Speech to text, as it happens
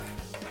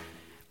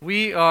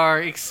We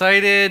are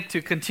excited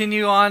to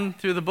continue on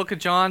through the book of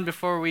John.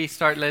 Before we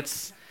start,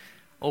 let's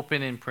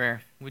open in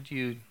prayer. Would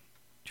you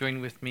join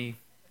with me?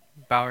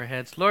 Bow our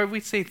heads. Lord, we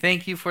say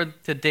thank you for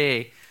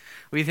today.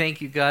 We thank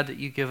you, God, that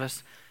you give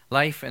us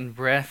life and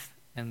breath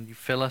and you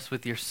fill us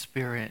with your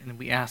spirit. And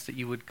we ask that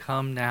you would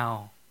come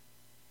now,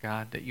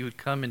 God, that you would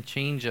come and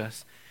change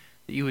us,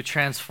 that you would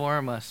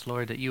transform us,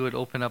 Lord, that you would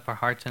open up our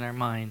hearts and our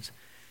minds,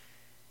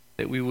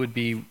 that we would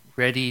be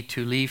ready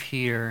to leave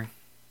here,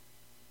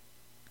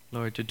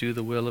 Lord, to do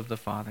the will of the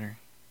Father.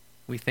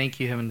 We thank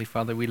you, Heavenly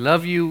Father. We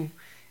love you,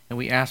 and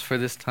we ask for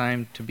this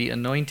time to be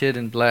anointed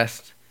and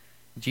blessed.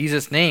 In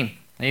Jesus' name,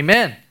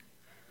 amen.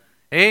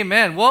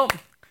 Amen. Well,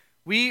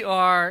 we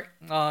are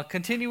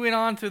continuing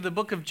on through the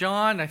book of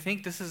John. I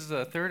think this is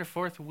the third or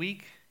fourth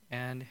week,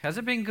 and has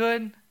it been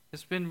good?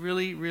 It's been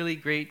really, really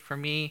great for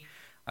me.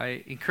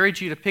 I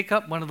encourage you to pick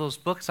up one of those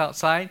books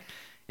outside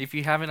if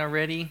you haven't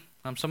already.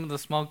 Some of the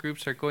small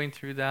groups are going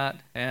through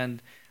that,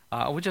 and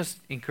I would just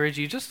encourage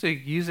you just to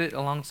use it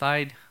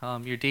alongside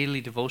your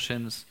daily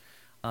devotions.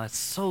 It's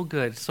so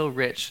good, so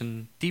rich,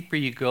 and deeper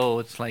you go,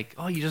 it's like,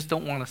 oh, you just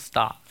don't want to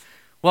stop.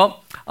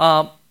 Well,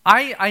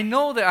 I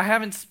know that I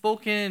haven't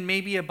spoken in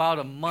maybe about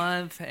a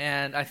month,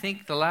 and I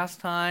think the last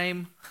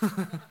time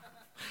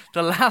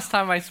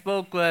I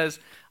spoke was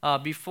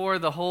before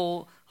the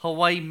whole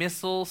Hawaii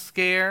missile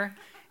scare.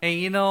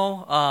 And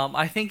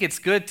I think it's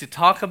good to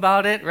talk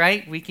about it,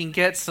 right? We can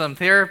get some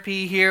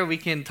therapy here. We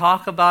can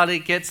talk about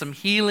it, get some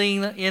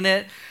healing in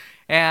it.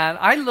 And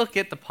I look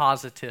at the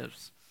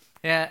positives.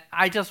 And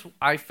I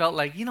felt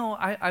like,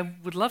 I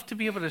would love to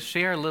be able to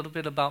share a little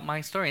bit about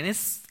my story. And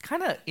it's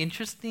kind of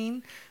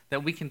interesting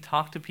that we can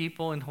talk to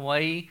people in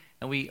Hawaii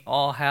and we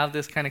all have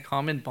this kind of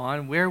common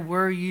bond. Where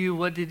were you?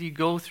 What did you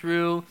go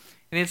through?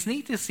 And it's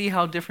neat to see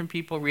how different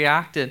people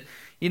reacted.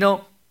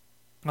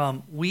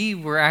 We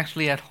were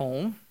actually at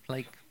home,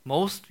 like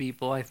most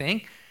people, I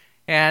think,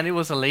 and it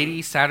was a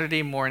lady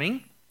Saturday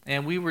morning,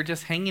 and we were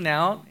just hanging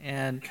out,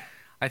 and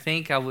I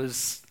think I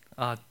was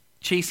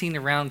chasing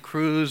around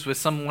Cruz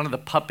with one of the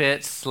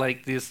puppets,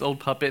 like this old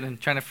puppet, and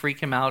trying to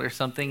freak him out or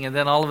something, and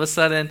then all of a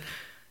sudden,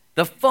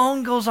 the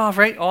phone goes off,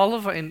 right?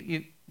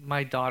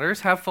 My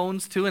daughters have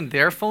phones too, and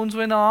their phones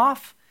went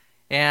off,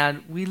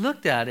 and we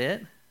looked at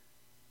it,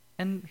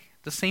 and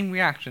the same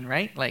reaction,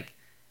 right? Like,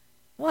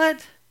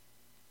 what?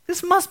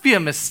 This must be a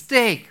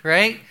mistake,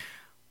 right?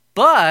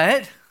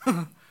 But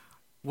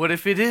what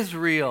if it is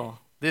real?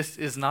 This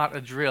is not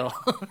a drill,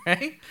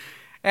 right?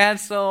 And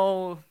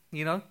so,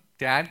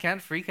 Dad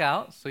can't freak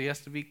out, so he has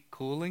to be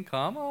cool and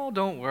calm. Oh,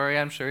 don't worry,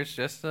 I'm sure it's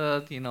just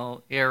a,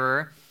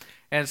 error.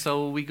 And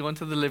so we go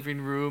into the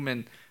living room,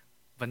 and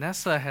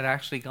Vanessa had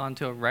actually gone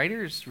to a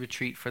writer's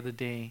retreat for the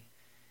day.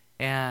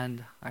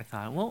 And I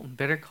thought, well,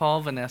 better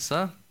call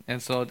Vanessa.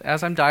 And so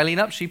as I'm dialing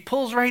up, she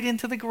pulls right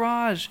into the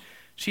garage.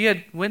 She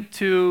had went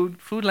to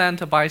Foodland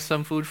to buy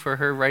some food for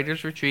her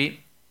writer's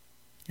retreat,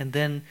 and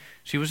then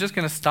she was just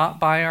going to stop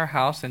by our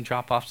house and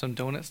drop off some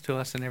donuts to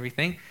us and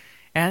everything.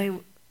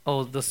 And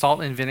the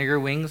salt and vinegar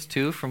wings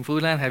too from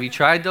Foodland. Have you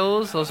tried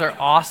those? Those are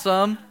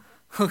awesome.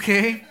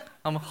 Okay,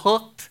 I'm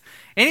hooked.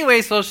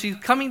 Anyway, so she's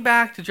coming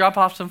back to drop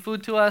off some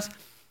food to us,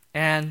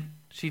 and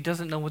she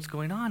doesn't know what's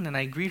going on. And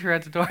I greet her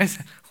at the door. I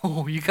said,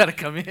 "Oh, you got to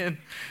come in."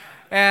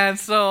 And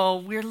so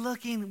we're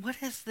looking, what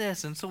is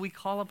this? And so we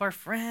call up our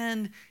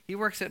friend. He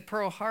works at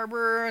Pearl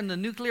Harbor and the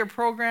nuclear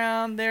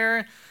program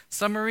there,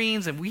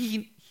 submarines, and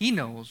he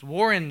knows.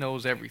 Warren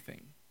knows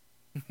everything.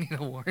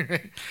 Warren,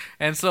 right?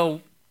 And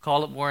so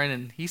call up Warren,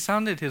 and his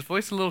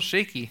voice a little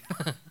shaky.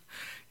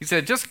 He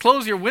said, "Just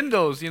close your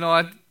windows.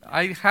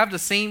 I have the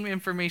same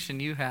information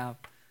you have."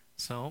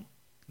 So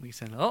we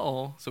said,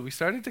 uh-oh. So we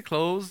started to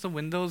close the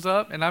windows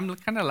up, and I'm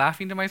kind of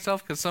laughing to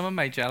myself because some of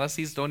my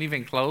jealousies don't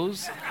even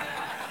close.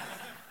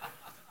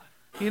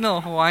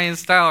 Hawaiian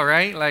style,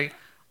 right? Like,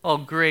 oh,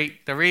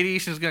 great. The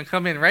radiation is going to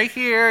come in right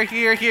here.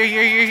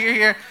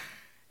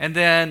 And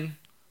then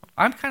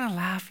I'm kind of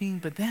laughing,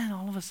 but then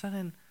all of a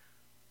sudden,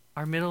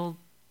 our middle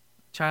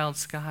child,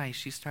 Sky,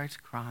 she starts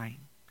crying.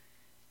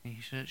 And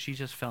she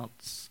just felt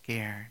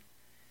scared,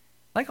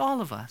 like all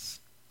of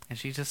us. And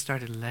she just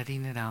started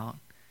letting it out.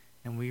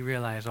 And we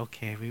realized,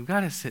 okay, we've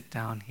got to sit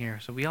down here.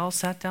 So we all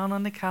sat down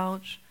on the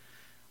couch,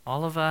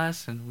 all of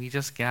us, and we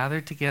just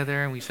gathered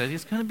together, and we said,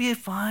 it's going to be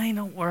fine,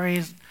 don't worry.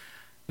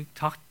 We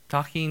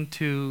talking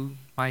to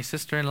my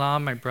sister-in-law,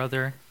 my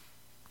brother,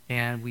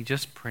 and we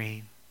just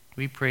prayed.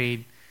 We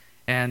prayed,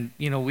 and,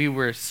 we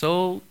were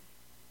so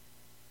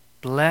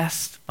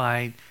blessed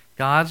by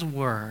God's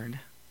word,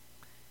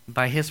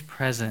 by his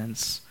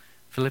presence.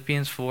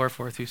 Philippians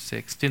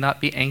 4:4-6. Do not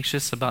be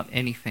anxious about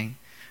anything,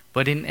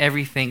 but in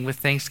everything, with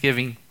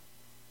thanksgiving,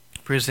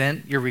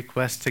 present your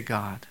requests to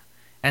God.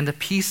 And the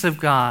peace of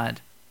God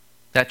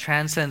that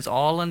transcends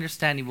all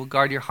understanding will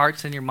guard your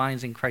hearts and your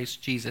minds in Christ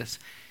Jesus.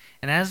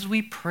 And as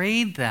we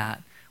prayed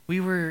that, we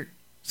were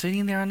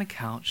sitting there on the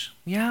couch.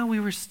 Yeah, we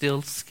were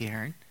still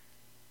scared.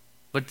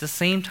 But at the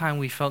same time,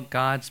 we felt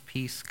God's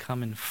peace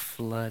come and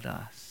flood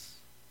us.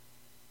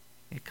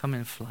 It come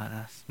and flood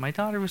us. My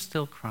daughter was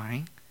still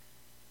crying.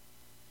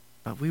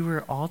 but we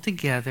were all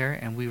together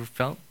and we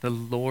felt the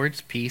Lord's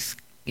peace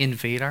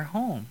invade our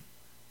home.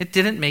 It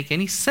didn't make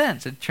any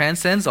sense. It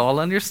transcends all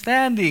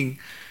understanding.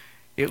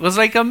 It was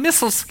like a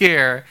missile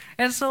scare.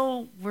 And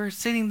so we're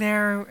sitting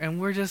there and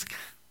we're just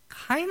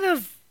kind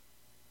of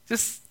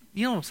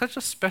such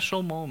a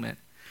special moment.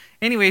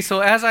 Anyway, so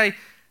as I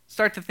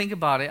start to think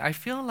about it, I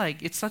feel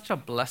like it's such a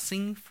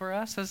blessing for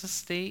us as a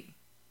state,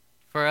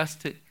 for us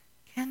to,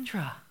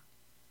 Kendra,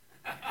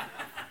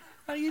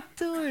 how you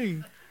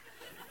doing?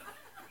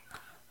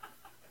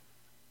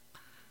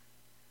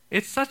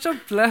 It's such a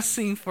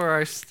blessing for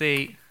our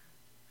state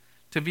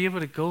to be able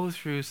to go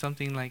through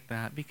something like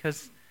that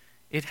because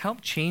it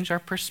helped change our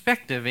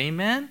perspective,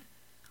 amen?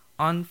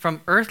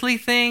 From earthly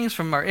things,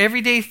 from our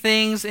everyday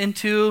things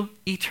into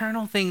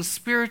eternal things,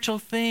 spiritual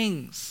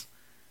things.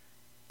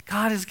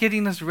 God is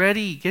getting us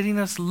ready, getting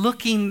us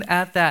looking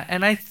at that.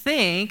 And I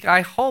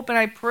hope, and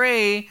I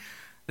pray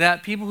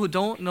that people who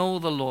don't know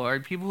the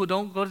Lord, people who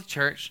don't go to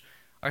church,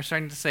 are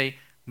starting to say,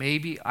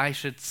 maybe I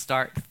should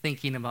start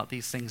thinking about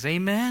these things.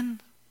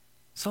 Amen?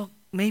 So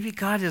maybe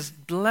God is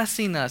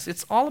blessing us.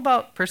 It's all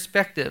about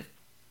perspective.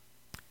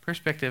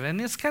 And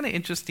it's kind of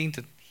interesting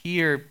to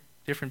hear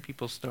different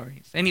people's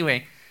stories.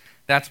 Anyway,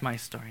 that's my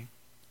story.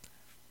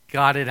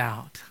 Got it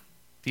out.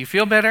 Do you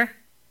feel better?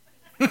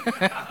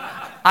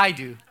 I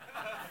do.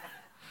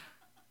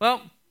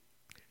 Well,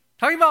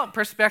 talking about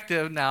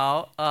perspective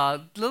now,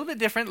 a little bit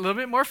different, a little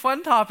bit more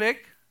fun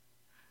topic.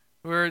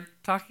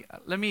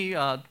 Let me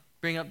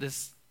bring up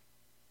this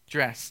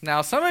dress.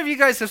 Now, some of you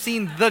guys have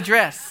seen The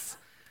Dress.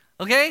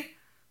 Okay?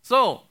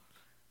 So,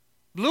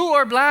 blue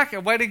or black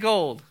or white and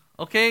gold.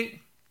 Okay?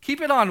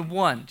 Keep it on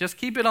one. Just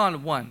keep it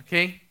on one.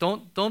 Okay?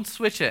 Don't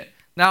switch it.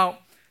 Now,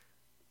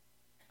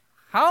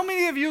 how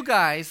many of you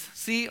guys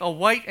see a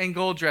white and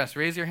gold dress?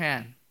 Raise your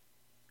hand.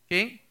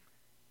 Okay?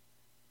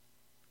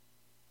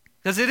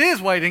 Because it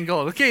is white and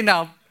gold. Okay,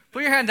 now,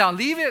 put your hand down.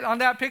 Leave it on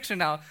that picture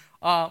now.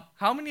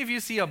 How many of you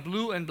see a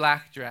blue and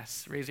black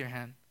dress? Raise your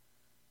hand.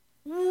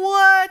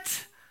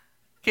 What?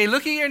 Okay,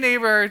 look at your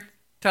neighbor.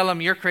 Tell him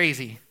you're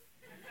crazy.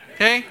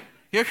 Okay?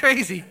 You're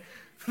crazy.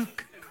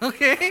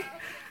 Okay?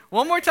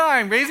 One more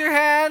time. Raise your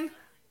hand.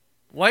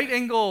 White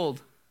and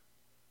gold.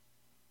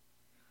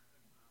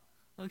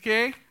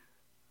 Okay?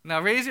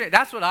 Now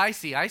that's what I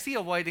see. I see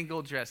a white and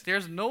gold dress.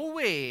 There's no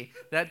way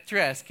that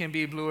dress can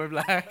be blue or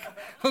black.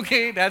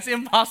 Okay? That's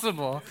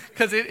impossible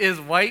because it is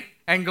white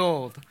and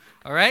gold.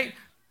 All right?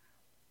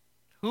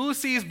 Who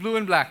sees blue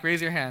and black?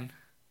 Raise your hand.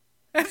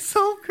 It's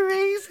so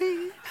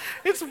crazy.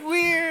 It's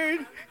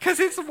weird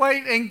because it's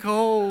white and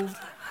gold.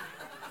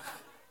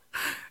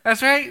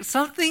 That's right.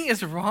 Something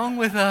is wrong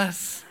with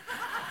us.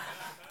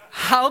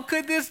 How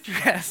could this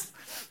dress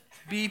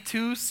be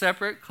two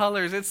separate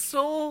colors? It's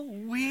so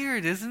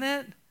weird, isn't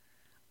it?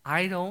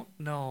 I don't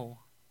know.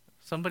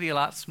 Somebody a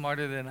lot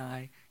smarter than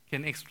I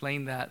can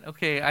explain that.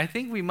 Okay, I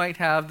think we might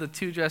have the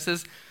two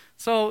dresses.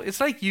 So it's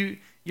like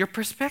your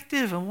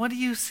perspective and what do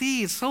you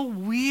see? It's so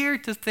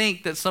weird to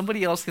think that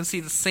somebody else can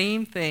see the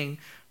same thing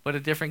but a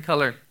different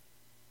color.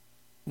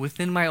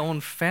 Within my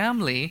own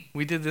family,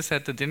 we did this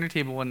at the dinner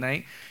table one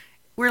night.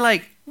 We're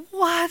like,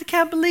 what?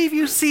 Can't believe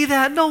you see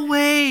that. No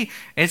way.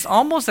 It's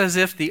almost as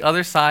if the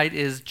other side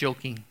is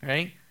joking,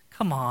 right?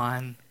 Come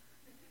on.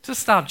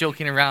 Just stop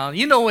joking around.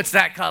 You know it's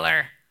that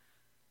color.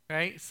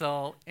 Right?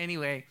 So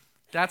anyway,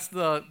 that's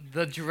the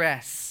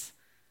dress.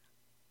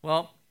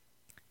 Well,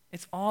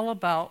 it's all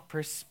about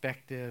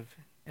perspective.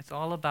 It's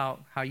all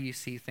about how you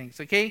see things.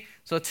 Okay?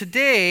 So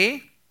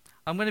today,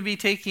 I'm going to be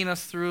taking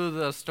us through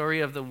the story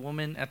of the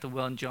woman at the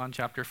well in John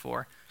chapter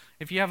 4.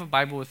 If you have a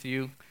Bible with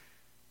you,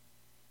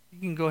 you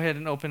can go ahead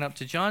and open up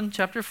to John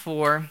chapter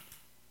 4,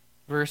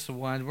 verse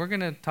 1. We're going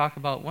to talk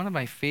about one of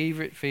my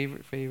favorite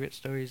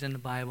stories in the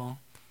Bible,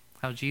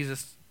 how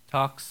Jesus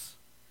talks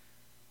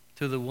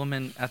to the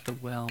woman at the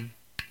well.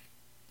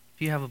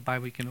 If you have a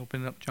Bible, you can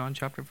open it up, John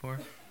chapter 4.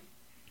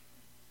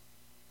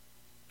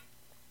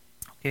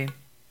 Okay.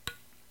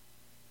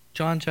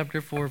 John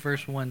chapter 4,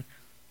 verse 1.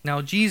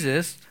 Now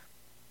Jesus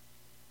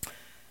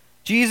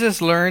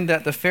learned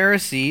that the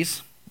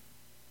Pharisees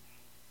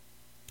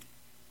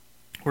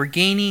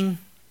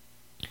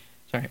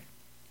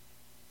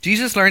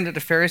Jesus learned that the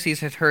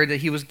Pharisees had heard that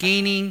he was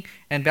gaining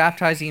and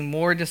baptizing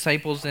more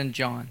disciples than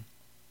John.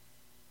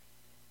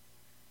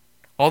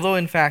 Although,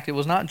 in fact, it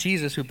was not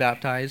Jesus who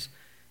baptized,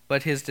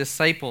 but his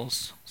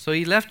disciples. So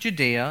he left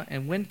Judea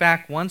and went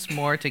back once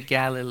more to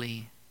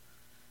Galilee.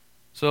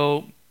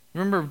 So,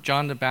 remember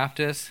John the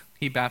Baptist?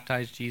 He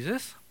baptized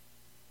Jesus.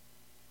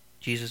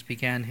 Jesus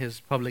began his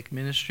public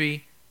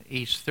ministry at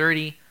age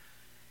 30.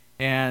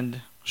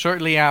 And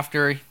shortly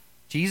after,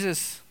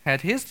 Jesus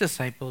had his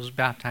disciples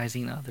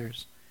baptizing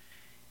others.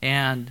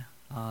 And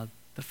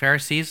the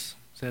Pharisees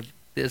said,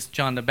 this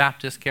John the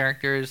Baptist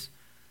character is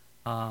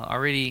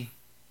already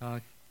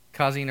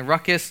causing a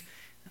ruckus.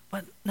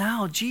 But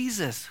now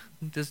Jesus,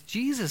 this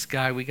Jesus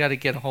guy we got to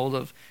get a hold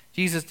of.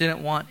 Jesus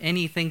didn't want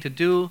anything to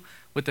do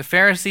with the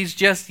Pharisees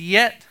just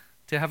yet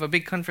to have a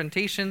big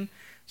confrontation.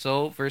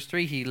 So, verse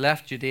 3, he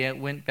left Judea,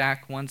 went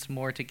back once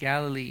more to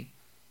Galilee.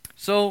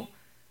 So,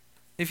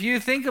 if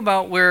you think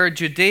about where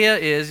Judea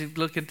is, you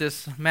look at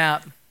this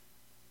map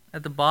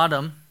at the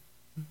bottom,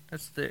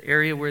 that's the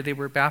area where they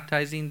were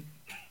baptizing,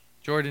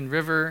 Jordan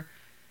River,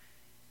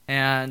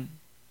 and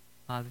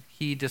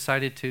he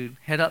decided to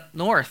head up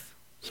north.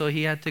 So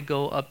he had to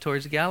go up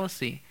towards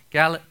Galilee.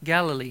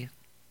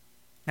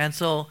 And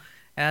so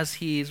as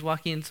he's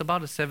walking, it's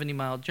about a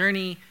 70-mile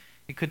journey.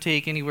 It could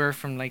take anywhere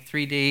from like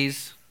 3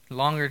 days,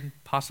 longer,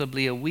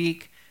 possibly a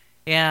week.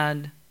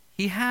 And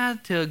he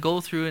had to go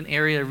through an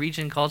area, a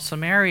region called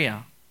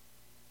Samaria.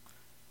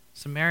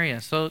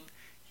 So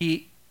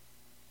he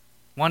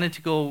wanted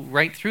to go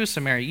right through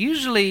Samaria.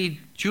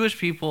 Usually Jewish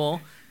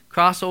people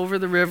cross over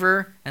the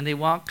river and they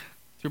walk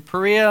through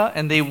Perea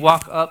and they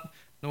walk up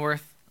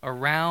north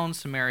around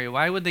Samaria.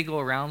 Why would they go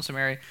around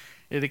Samaria?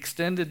 It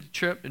extended the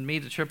trip and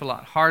made the trip a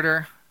lot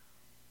harder,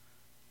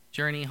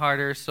 journey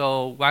harder.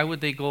 So why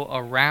would they go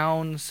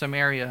around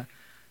Samaria?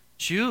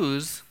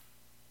 Jews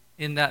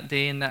in that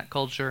day, in that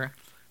culture,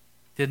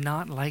 did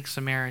not like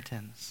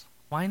Samaritans.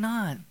 Why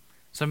not?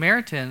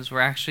 Samaritans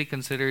were actually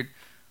considered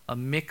a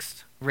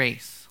mixed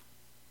race,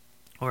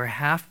 or a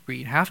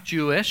half-breed, half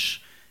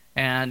Jewish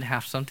and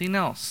half something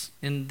else.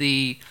 In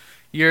the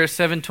year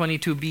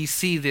 722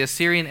 BC, the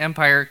Assyrian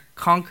Empire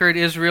conquered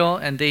Israel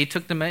and they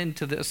took them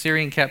into the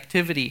Assyrian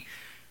captivity.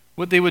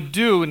 What they would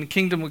do when the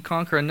kingdom would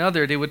conquer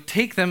another, they would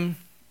take them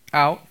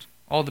out,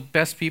 all the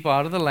best people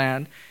out of the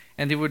land,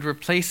 and they would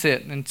replace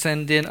it and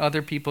send in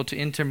other people to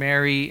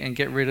intermarry and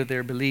get rid of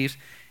their beliefs,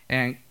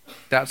 and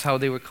that's how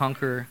they would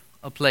conquer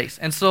a place.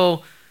 And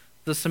so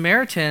the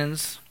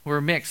Samaritans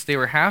were mixed. They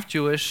were half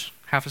Jewish,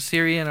 half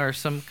Assyrian, or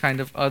some kind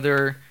of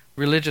other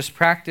religious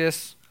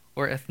practice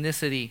or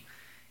ethnicity.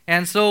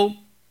 And so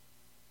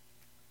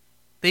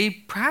they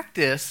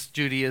practice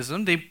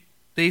Judaism.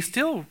 They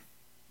still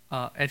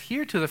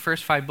adhere to the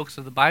first 5 books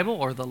of the Bible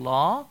or the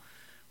law,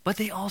 but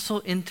they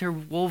also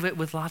interwove it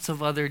with lots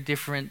of other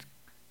different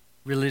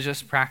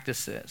religious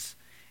practices.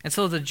 And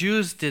so the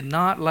Jews did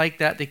not like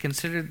that. They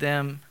considered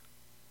them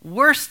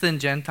worse than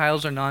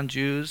Gentiles or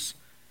non-Jews,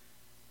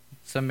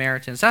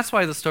 Samaritans. That's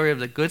why the story of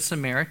the Good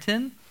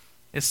Samaritan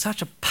is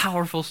such a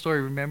powerful story.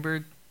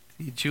 Remember,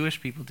 the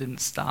Jewish people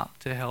didn't stop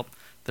to help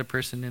the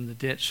person in the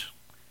ditch,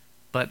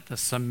 but the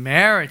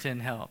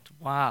Samaritan helped.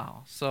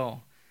 Wow.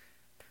 So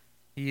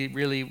he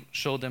really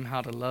showed them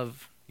how to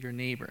love your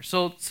neighbor.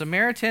 So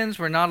Samaritans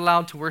were not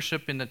allowed to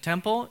worship in the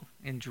temple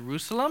in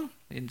Jerusalem,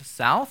 in the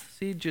south.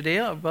 See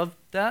Judea above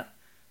that?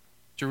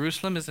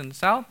 Jerusalem is in the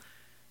south.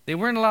 They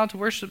weren't allowed to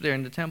worship there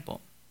in the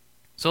temple.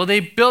 So they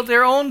built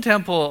their own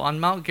temple on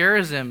Mount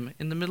Gerizim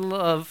in the middle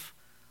of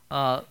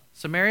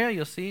Samaria.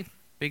 You'll see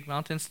big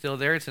mountain still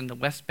there. It's in the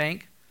West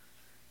Bank.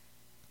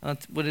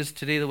 What is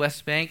today the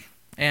West Bank,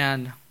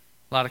 and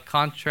a lot of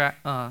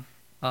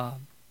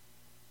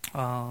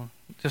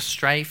just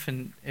strife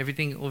and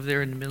everything over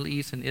there in the Middle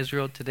East and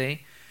Israel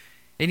today.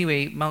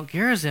 Anyway, Mount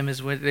Gerizim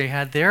is where they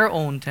had their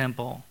own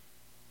temple,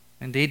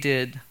 and they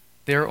did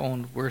their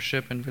own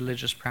worship and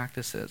religious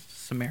practices,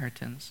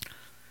 Samaritans.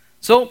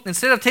 So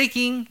instead of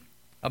taking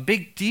a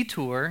big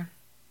detour,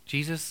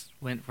 Jesus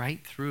went right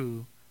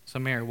through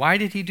Samaria. Why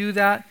did he do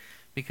that?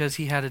 Because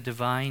he had a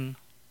divine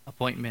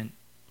appointment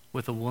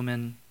with a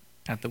woman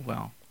at the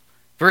well.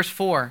 Verse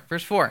 4,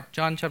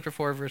 John chapter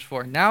 4, verse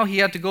 4. Now he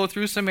had to go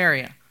through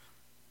Samaria.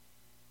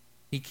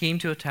 He came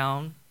to a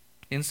town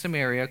in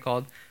Samaria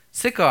called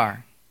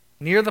Sychar,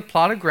 near the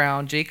plot of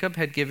ground Jacob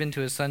had given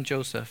to his son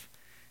Joseph.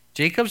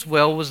 Jacob's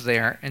well was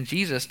there, and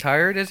Jesus,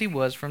 tired as he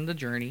was from the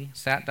journey,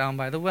 sat down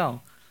by the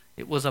well.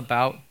 It was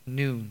about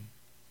noon.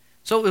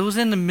 So it was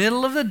in the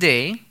middle of the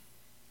day.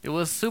 It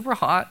was super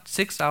hot,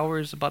 6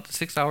 hours, about the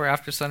 6th hour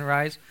after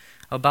sunrise,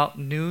 about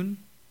noon.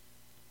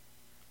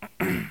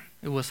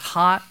 It was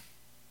hot,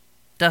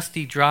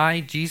 dusty,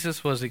 dry.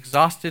 Jesus was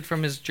exhausted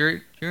from his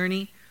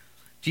journey.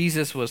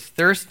 Jesus was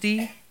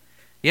thirsty.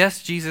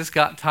 Yes, Jesus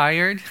got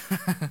tired.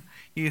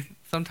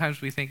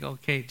 Sometimes we think,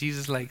 okay,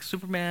 Jesus like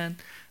Superman.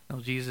 No,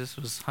 Jesus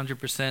was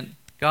 100%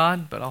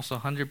 God, but also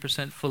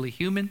 100% fully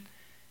human.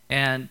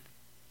 And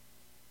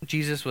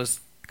Jesus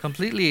was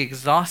completely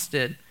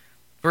exhausted.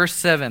 Verse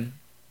 7.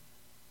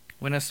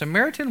 When a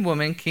Samaritan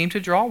woman came to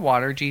draw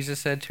water, Jesus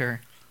said to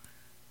her,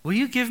 "Will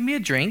you give me a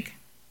drink?"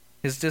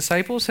 His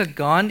disciples had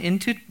gone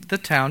into the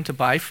town to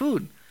buy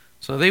food.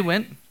 So they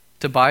went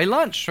to buy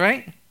lunch,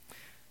 right?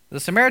 The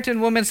Samaritan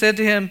woman said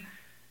to him,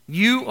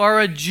 "You are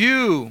a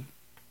Jew,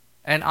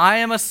 and I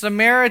am a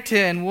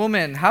Samaritan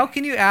woman. How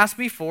can you ask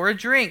me for a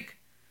drink?"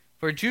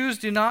 For Jews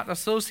do not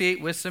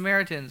associate with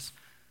Samaritans.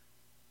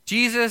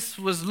 Jesus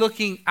was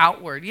looking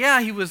outward.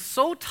 Yeah, he was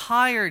so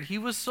tired. He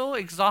was so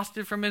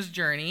exhausted from his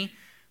journey.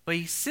 But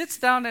he sits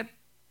down at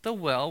the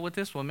well with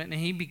this woman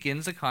and he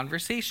begins a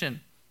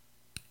conversation.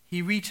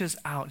 He reaches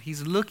out.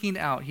 He's looking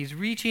out. He's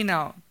reaching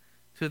out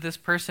to this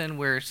person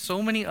where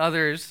so many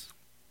other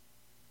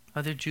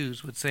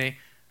Jews would say,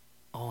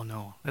 "Oh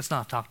no, let's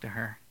not talk to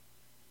her.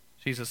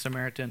 She's a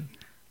Samaritan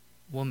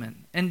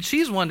woman." And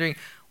she's wondering,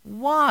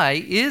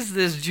 why is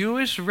this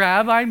Jewish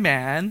rabbi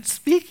man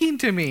speaking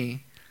to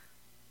me?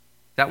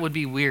 That would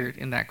be weird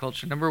in that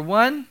culture. Number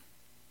one,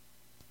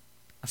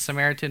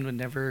 Samaritan would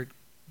never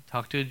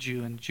talk to a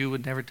Jew, and a Jew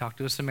would never talk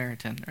to a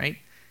Samaritan, right?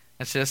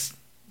 That's just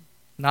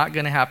not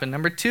going to happen.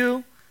 Number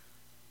two,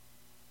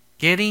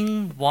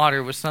 getting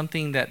water was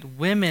something that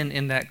women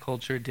in that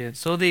culture did.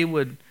 So they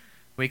would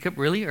wake up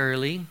really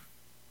early,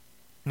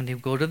 and they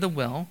would go to the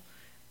well.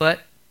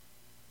 But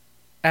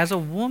as a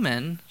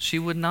woman, she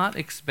would not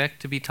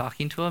expect to be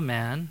talking to a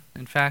man.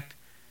 In fact,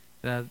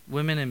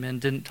 women and men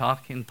didn't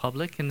talk in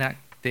public in that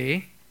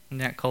day, in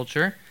that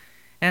culture.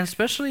 And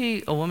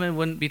especially a woman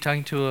wouldn't be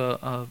talking to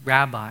a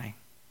rabbi,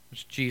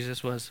 which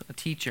Jesus was a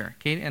teacher.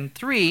 Okay? And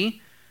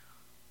three,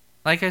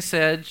 like I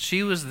said,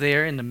 she was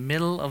there in the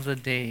middle of the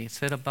day. It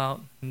said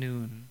about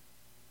noon.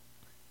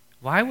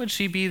 Why would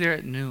she be there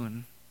at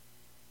noon?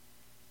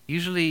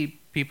 Usually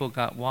people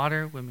got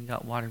water, women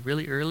got water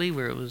really early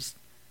where it was,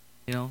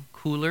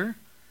 cooler.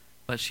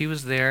 But she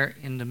was there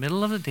in the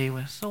middle of the day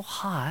when it was so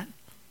hot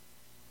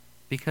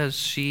because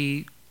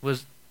she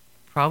was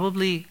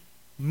probably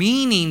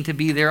meaning to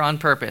be there on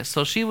purpose.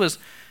 So she was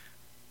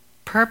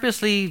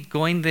purposely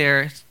going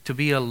there to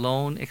be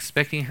alone,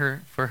 expecting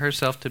for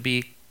herself to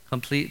be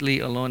completely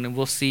alone. And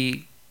we'll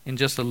see in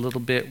just a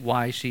little bit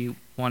why she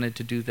wanted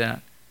to do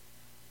that.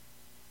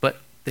 But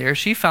there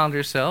she found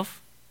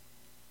herself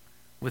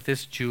with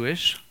this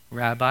Jewish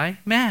rabbi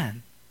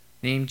man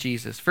named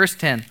Jesus. Verse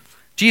 10,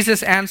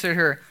 Jesus answered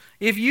her,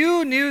 "If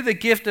you knew the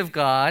gift of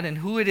God and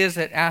who it is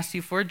that asked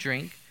you for a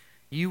drink,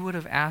 you would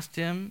have asked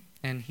him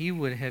and he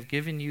would have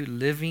given you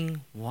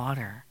living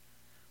water."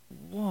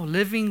 Whoa,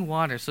 living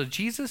water. So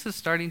Jesus is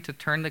starting to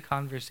turn the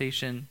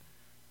conversation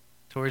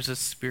towards the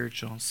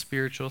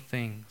spiritual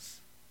things.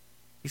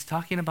 He's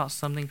talking about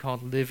something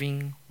called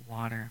living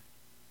water.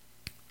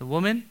 The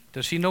woman,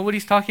 does she know what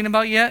he's talking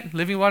about yet?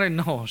 Living water?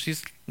 No, she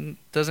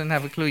doesn't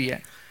have a clue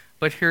yet.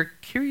 But her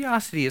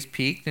curiosity is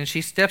piqued, and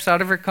she steps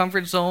out of her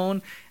comfort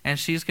zone, and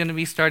she's going to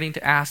be starting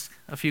to ask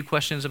a few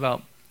questions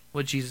about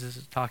what Jesus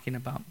is talking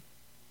about.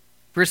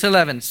 Verse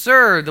 11,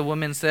 "Sir," the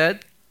woman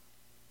said,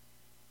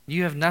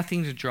 "you have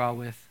nothing to draw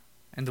with,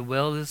 and the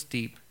well is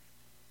deep.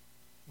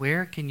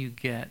 Where can you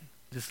get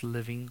this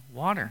living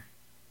water?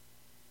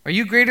 Are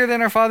you greater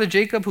than our father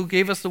Jacob, who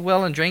gave us the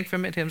well and drank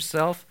from it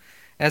himself,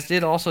 as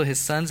did also his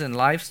sons and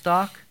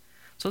livestock?"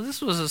 So this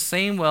was the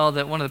same well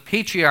that one of the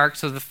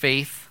patriarchs of the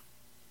faith,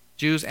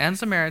 Jews and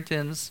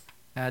Samaritans,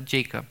 had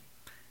Jacob.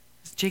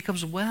 It's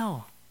Jacob's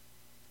well.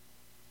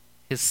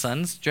 His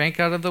sons drank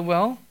out of the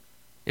well.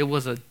 It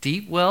was a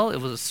deep well. It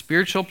was a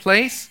spiritual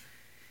place.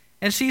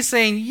 And she's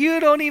saying, "You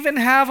don't even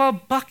have a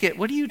bucket.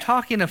 What are you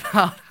talking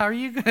about? How are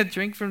you going to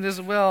drink from this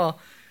well?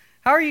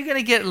 How are you going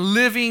to get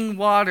living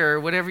water,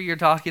 whatever you're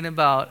talking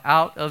about,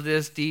 out of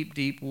this deep,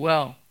 deep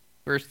well?"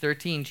 Verse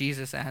 13,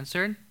 Jesus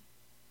answered,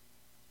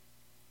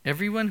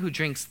 "Everyone who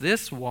drinks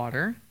this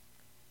water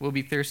will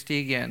be thirsty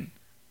again.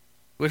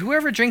 But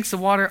whoever drinks the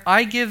water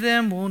I give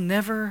them will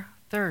never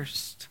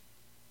thirst.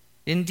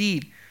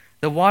 Indeed,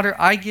 the water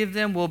I give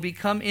them will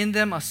become in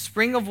them a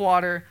spring of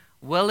water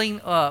welling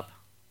up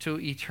to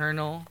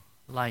eternal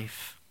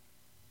life."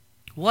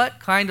 What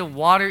kind of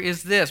water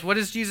is this? What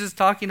is Jesus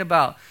talking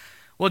about?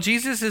 Well,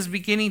 Jesus is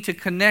beginning to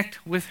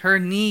connect with her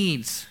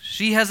needs.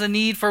 She has a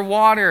need for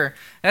water.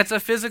 That's a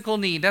physical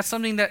need. That's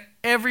something that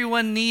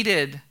everyone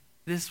needed.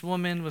 This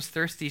woman was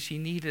thirsty. She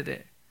needed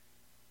it.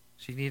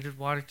 She needed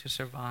water to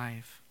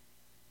survive.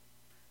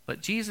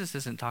 But Jesus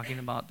isn't talking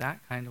about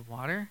that kind of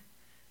water.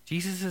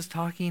 Jesus is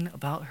talking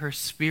about her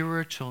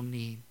spiritual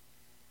need.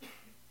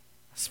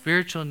 A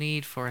spiritual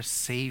need for a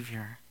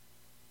Savior.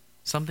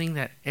 Something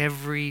that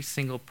every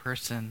single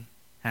person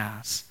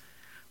has.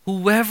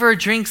 Whoever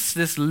drinks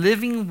this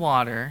living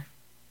water,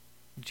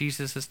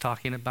 Jesus is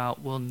talking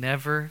about, will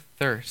never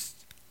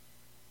thirst.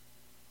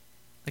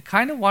 The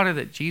kind of water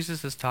that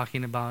Jesus is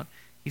talking about,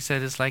 he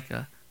said, is like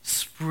a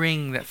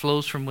spring that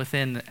flows from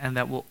within and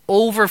that will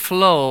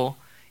overflow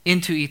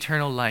into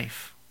eternal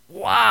life.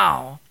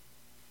 Wow!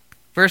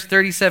 Verse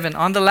 37,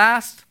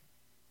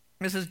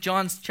 this is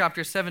John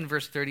chapter 7,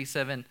 verse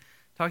 37,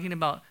 talking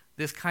about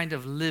this kind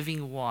of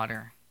living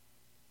water.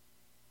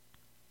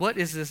 What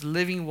is this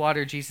living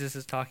water Jesus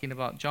is talking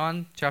about?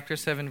 John chapter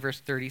 7, verse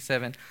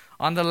 37.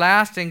 "On the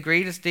last and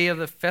greatest day of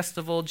the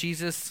festival,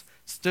 Jesus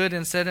stood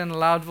and said in a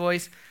loud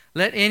voice,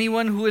 'Let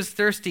anyone who is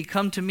thirsty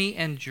come to me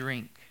and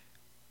drink.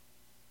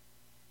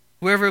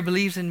 Whoever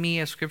believes in me,'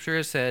 as Scripture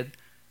has said,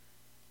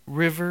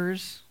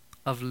 'rivers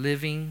of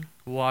living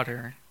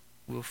water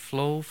will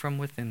flow from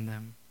within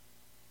them.'"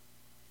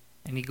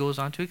 And he goes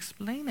on to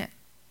explain it.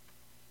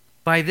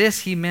 By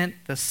this he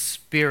meant the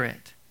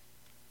Spirit,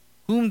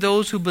 whom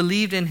those who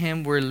believed in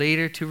him were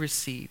later to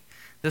receive.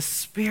 The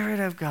Spirit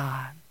of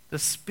God. The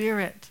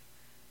Spirit.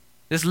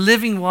 This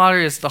living water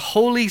is the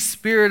Holy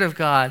Spirit of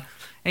God.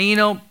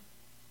 And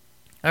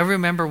I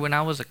remember when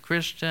I was a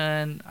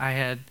Christian, I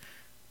had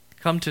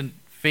come to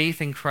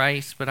faith in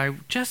Christ, but I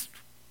just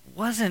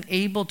wasn't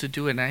able to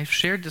do it. And I've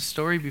shared this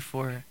story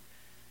before.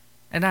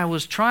 And I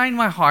was trying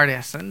my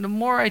hardest. And the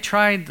more I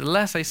tried, the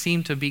less I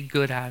seemed to be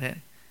good at it.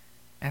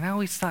 And I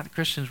always thought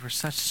Christians were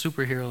such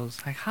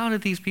superheroes. Like, how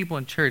did these people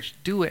in church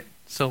do it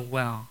so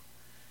well?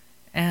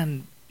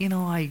 And,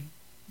 I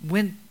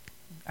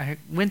I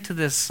went to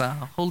this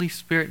Holy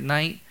Spirit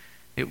night.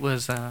 It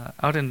was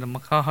out in the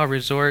Makaha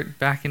Resort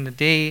back in the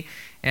day,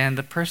 and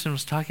the person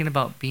was talking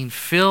about being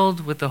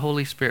filled with the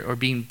Holy Spirit or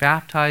being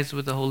baptized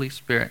with the Holy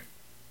Spirit.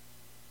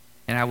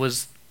 And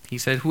he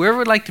said, whoever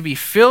would like to be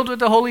filled with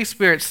the Holy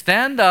Spirit,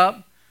 stand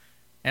up,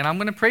 and I'm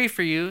going to pray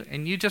for you,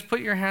 and you just put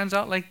your hands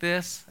out like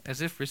this,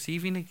 as if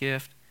receiving a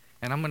gift,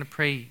 and I'm going to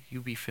pray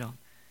you be filled.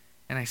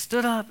 And I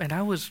stood up, and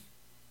I was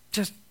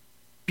just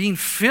being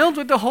filled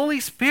with the Holy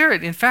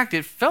Spirit. In fact,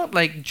 it felt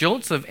like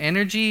jolts of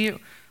energy,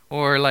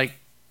 or like,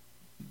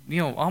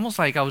 almost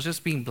like I was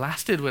just being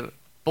blasted with a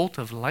bolt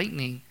of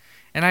lightning.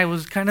 And I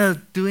was kind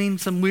of doing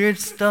some weird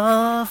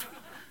stuff,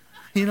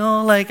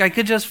 like I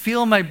could just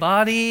feel my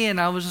body, and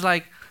I was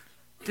like,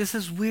 this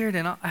is weird.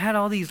 And I had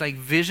all these like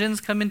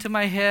visions come into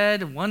my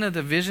head. One of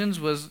the visions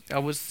was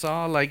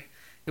saw like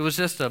it was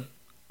just a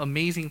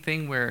amazing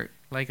thing where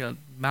like a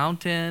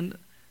mountain,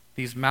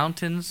 these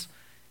mountains,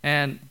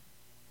 and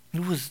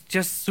it was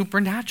just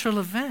supernatural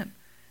event.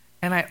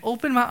 And I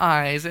opened my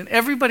eyes, and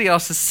everybody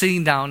else is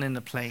sitting down in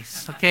the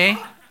place, okay?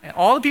 And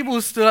all the people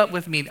who stood up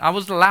with me, I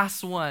was the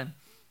last one.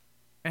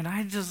 And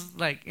I just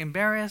like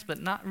embarrassed,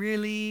 but not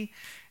really.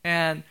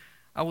 And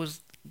I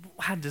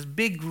had this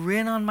big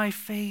grin on my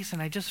face,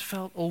 and I just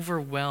felt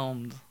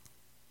overwhelmed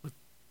with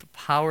the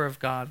power of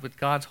God, with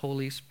God's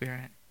Holy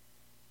Spirit.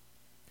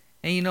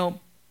 And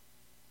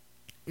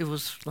it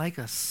was like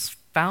a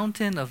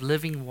fountain of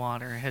living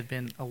water had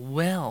been, a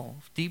well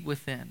deep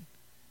within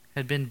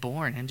had been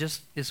born and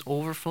just is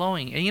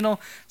overflowing. And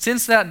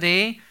since that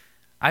day,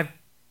 I've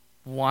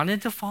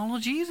wanted to follow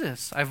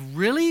Jesus. I've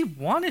really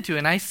wanted to.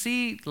 And I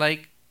see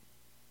like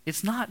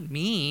it's not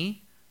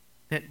me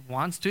that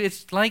wants to.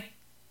 It's like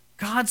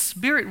God's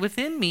Spirit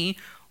within me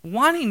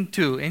wanting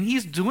to. And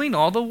He's doing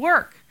all the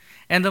work.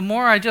 And the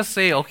more I just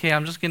say, okay,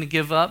 I'm just going to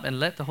give up and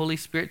let the Holy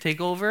Spirit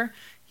take over,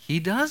 He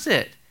does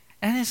it.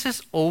 And it's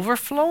just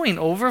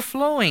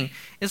overflowing.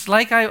 It's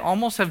like I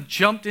almost have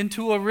jumped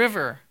into a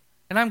river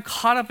and I'm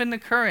caught up in the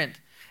current.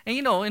 And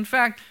in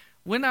fact,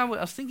 when I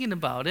was thinking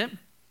about it,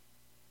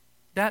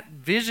 that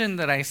vision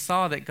that I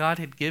saw that God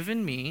had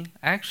given me,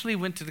 I actually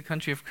went to the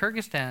country of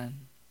Kyrgyzstan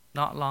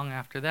not long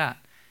after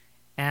that.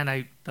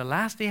 And the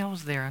last day I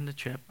was there on the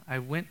trip, I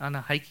went on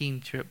a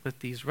hiking trip with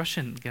these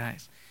Russian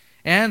guys.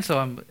 And so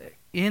I'm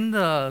in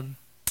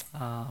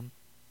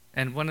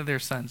and one of their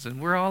sons.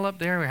 And we're all up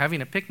there. We're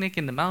having a picnic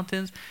in the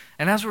mountains.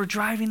 And as we're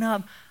driving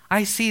up,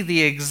 I see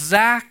the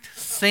exact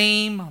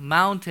same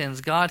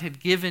mountains God had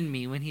given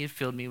me when He had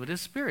filled me with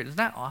His Spirit. Isn't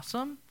that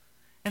awesome?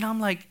 And I'm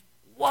like,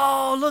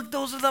 whoa, look,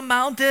 those are the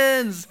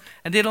mountains.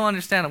 And they don't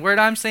understand the word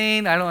I'm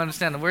saying. I don't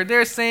understand the word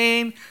they're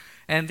saying.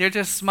 And they're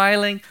just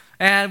smiling.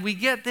 And we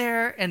get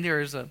there, and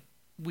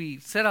we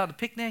set out a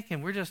picnic,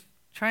 and we're just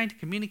trying to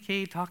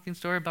communicate, talking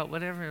story about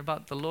whatever,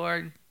 about the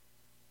Lord.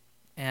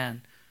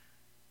 And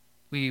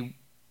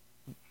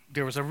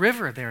there was a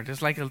river there.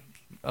 There's like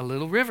a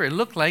little river. It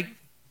looked like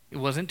it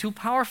wasn't too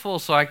powerful.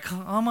 So I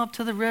come up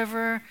to the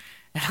river,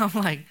 and I'm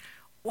like,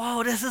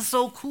 whoa, this is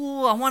so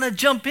cool. I want to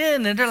jump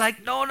in. And they're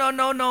like, no,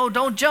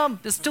 don't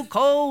jump. It's too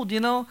cold,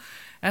 And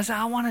I said,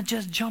 I want to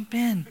just jump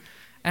in.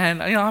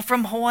 And, I'm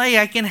from Hawaii.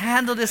 I can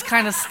handle this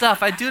kind of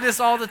stuff. I do this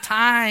all the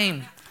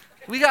time.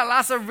 We got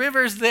lots of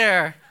rivers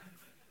there,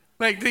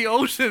 like the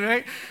ocean,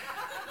 right?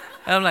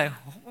 And I'm like,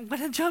 I'm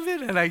going to jump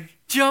in. And I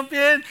jump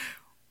in.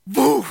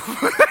 Boom!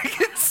 I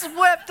get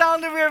swept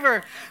down the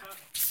river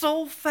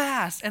so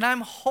fast. And I'm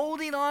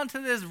holding on to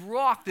this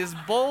rock, this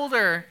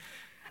boulder.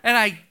 And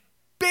I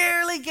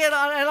barely get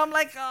on. And I'm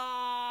like,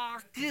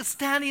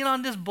 standing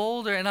on this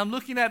boulder. And I'm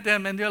looking at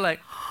them. And they're like,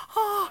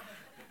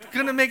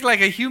 going to make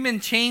like a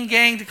human chain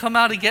gang to come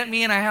out to get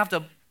me. And I have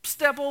to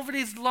step over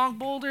these long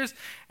boulders.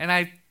 And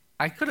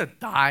I could have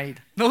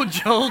died. No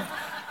joke.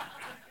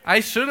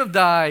 I should have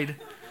died.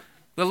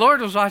 The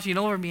Lord was watching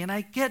over me, and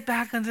I get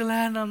back onto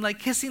land, and I'm like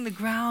kissing the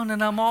ground,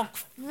 and I'm all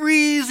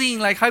freezing,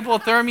 like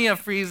hypothermia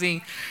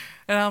freezing.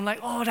 And I'm like,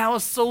 oh, that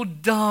was so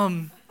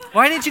dumb.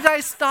 Why didn't you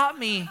guys stop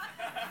me?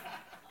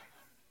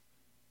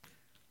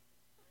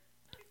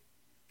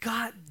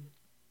 Got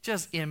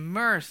just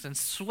immersed and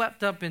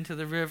swept up into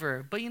the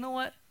river. But you know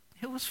what?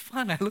 It was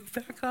fun. I look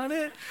back on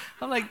it.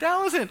 I'm like, that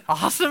was an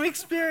awesome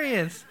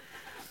experience.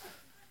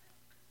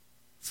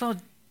 So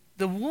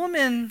the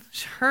woman,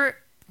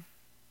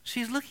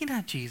 she's looking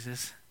at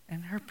Jesus,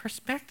 and her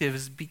perspective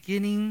is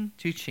beginning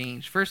to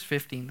change. Verse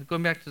 15,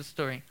 going back to the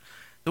story.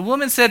 The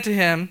woman said to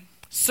him,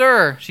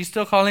 Sir, she's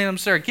still calling him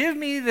sir, give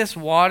me this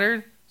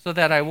water so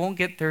that I won't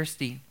get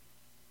thirsty.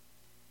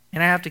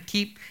 And have to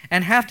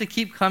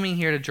keep coming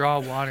here to draw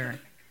water.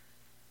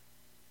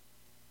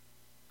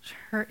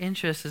 Her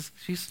interest is,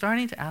 she's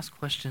starting to ask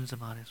questions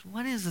about this.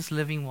 What is this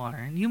living water?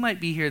 And you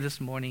might be here this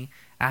morning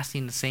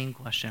asking the same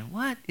question.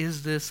 What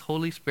is this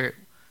Holy Spirit?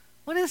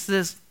 What is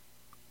this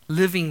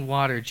living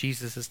water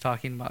Jesus is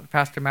talking about,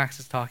 Pastor Max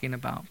is talking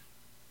about?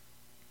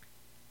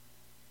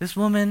 This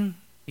woman,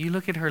 you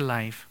look at her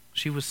life,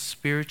 she was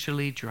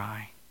spiritually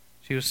dry.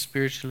 She was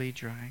spiritually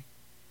dry.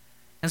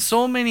 And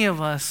so many of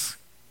us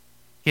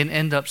can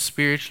end up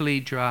spiritually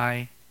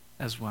dry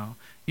as well.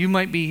 You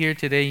might be here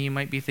today, you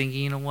might be thinking,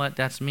 you know what,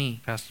 that's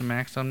me, Pastor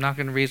Max. I'm not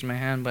going to raise my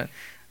hand, but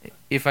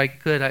if I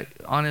could,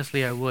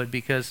 honestly I would,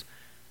 because,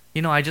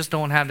 I just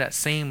don't have that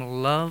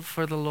same love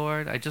for the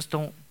Lord. I just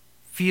don't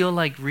feel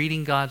like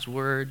reading God's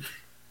word.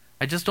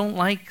 I just don't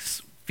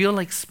feel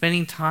like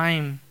spending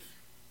time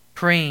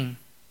praying.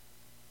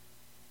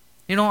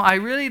 I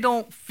really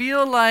don't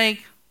feel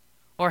like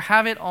or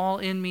have it all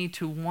in me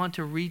to want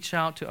to reach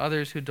out to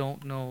others who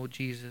don't know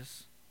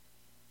Jesus.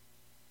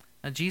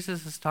 Now,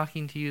 Jesus is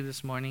talking to you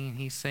this morning, and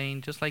he's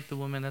saying, just like the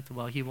woman at the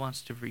well, he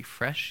wants to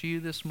refresh you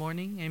this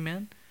morning.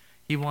 Amen?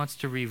 He wants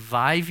to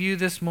revive you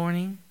this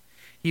morning.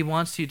 He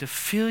wants you to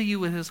fill you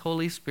with his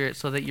Holy Spirit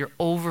so that you're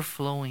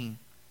overflowing.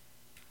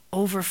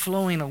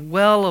 Overflowing, a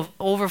well of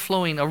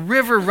overflowing, a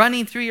river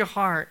running through your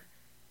heart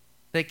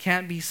that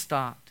can't be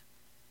stopped.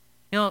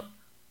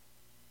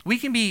 We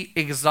can be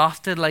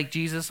exhausted like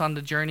Jesus on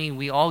the journey.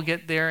 We all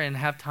get there and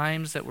have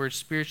times that we're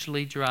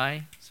spiritually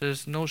dry. So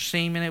there's no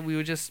shame in it. We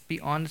would just be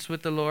honest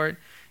with the Lord.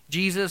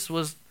 Jesus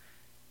was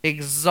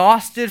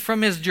exhausted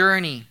from his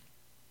journey.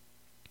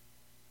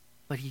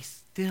 But he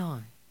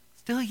still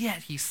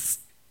yet, he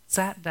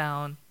sat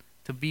down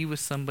to be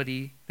with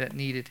somebody that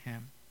needed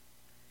him.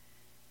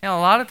 A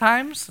lot of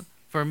times,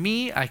 for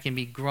me, I can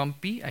be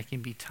grumpy. I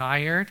can be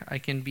tired. I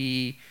can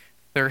be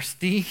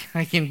thirsty.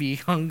 I can be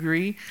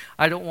hungry.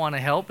 I don't want to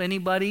help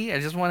anybody. I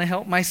just want to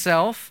help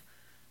myself.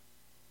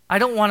 I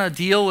don't want to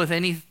deal with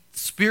any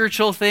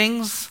spiritual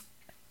things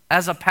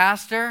as a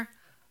pastor.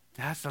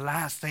 That's the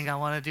last thing I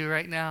want to do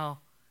right now.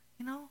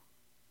 If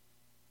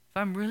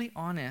I'm really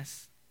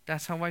honest,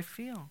 that's how I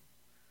feel.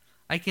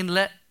 I can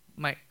let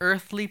my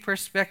earthly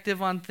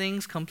perspective on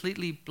things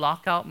completely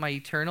block out my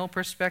eternal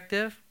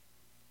perspective.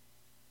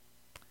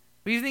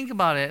 When you think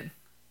about it,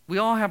 we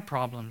all have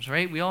problems,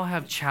 right? We all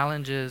have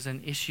challenges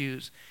and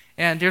issues.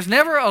 And there's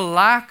never a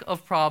lack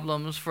of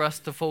problems for us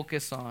to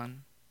focus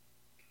on.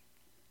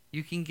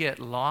 You can get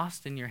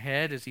lost in your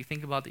head as you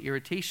think about the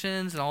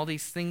irritations and all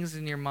these things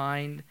in your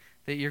mind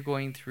that you're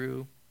going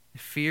through.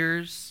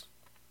 Fears,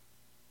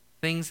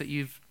 things that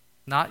you've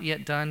not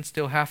yet done,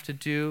 still have to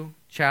do,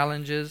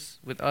 challenges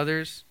with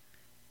others.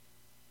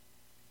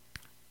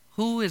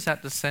 Who is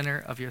at the center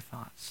of your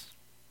thoughts?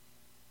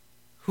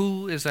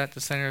 Who is at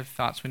the center of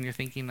thoughts when you're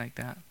thinking like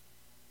that?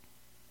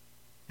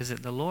 Is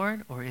it the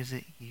Lord or is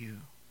it you?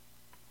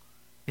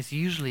 It's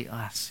usually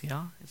us,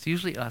 yeah? It's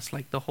usually us.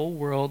 Like the whole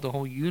world, the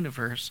whole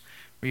universe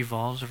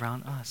revolves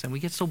around us. And we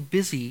get so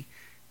busy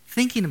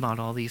thinking about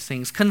all these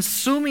things,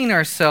 consuming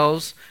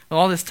ourselves with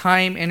all this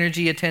time,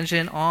 energy,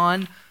 attention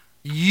on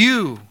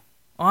you,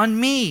 on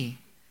me,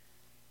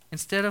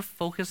 instead of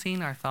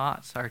focusing our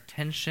thoughts, our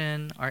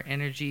attention, our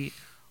energy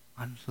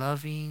on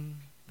loving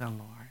the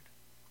Lord,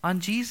 on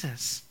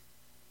Jesus,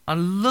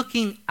 on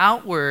looking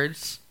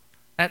outwards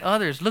at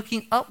others,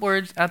 looking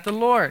upwards at the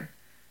Lord.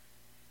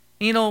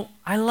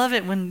 I love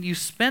it when you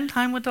spend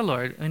time with the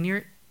Lord, when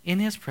you're in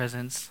his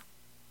presence,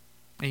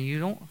 and you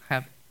don't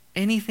have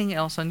anything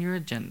else on your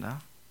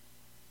agenda.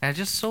 And it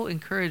just so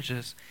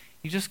encourages.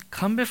 You just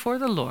come before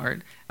the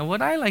Lord, and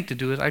what I like to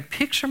do is I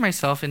picture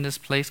myself in this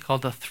place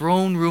called the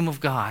throne room of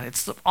God.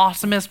 It's the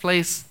awesomest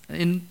place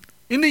in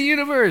the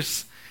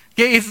universe.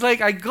 Okay, it's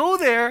like I go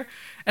there,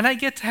 and I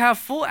get to have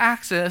full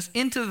access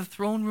into the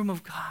throne room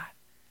of God.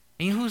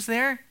 And you know who's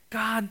there?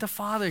 God the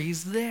Father.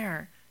 He's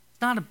there.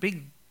 It's not a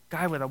big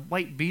guy with a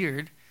white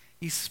beard.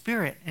 He's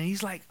spirit. And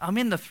he's like, I'm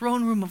in the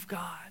throne room of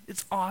God.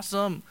 It's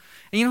awesome.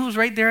 And you know who's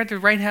right there at the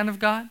right hand of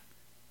God?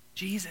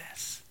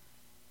 Jesus.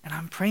 And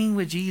I'm praying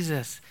with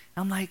Jesus.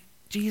 And I'm like,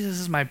 Jesus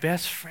is my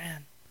best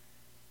friend.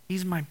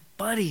 He's my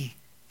buddy.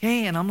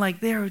 Okay, and I'm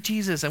like there with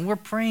Jesus. And we're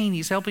praying.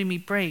 He's helping me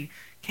pray.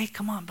 Okay,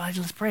 come on, buddy,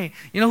 let's pray.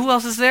 You know who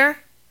else is there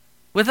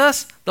with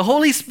us? The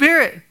Holy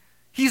Spirit.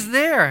 He's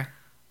there.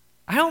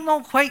 I don't know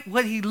quite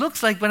what he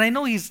looks like, but I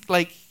know he's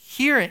like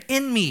here and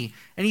in me,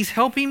 and he's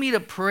helping me to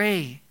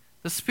pray.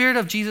 The Spirit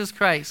of Jesus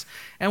Christ.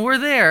 And we're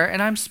there,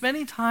 and I'm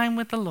spending time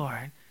with the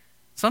Lord.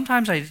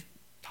 Sometimes I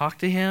talk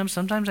to him.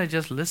 Sometimes I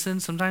just listen.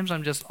 Sometimes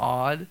I'm just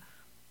awed.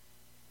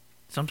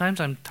 Sometimes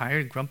I'm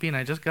tired, grumpy, and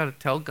I just got to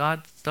tell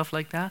God stuff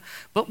like that.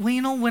 But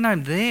when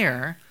I'm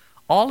there,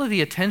 all of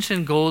the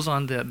attention goes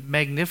on the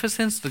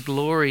magnificence, the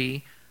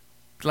glory,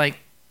 like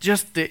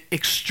just the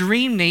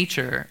extreme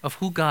nature of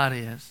who God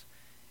is.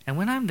 And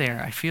when I'm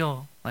there, I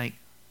feel like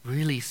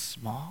really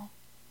small.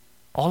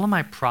 All of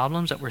my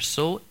problems that were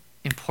so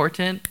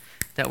important,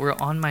 that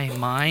were on my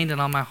mind and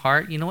on my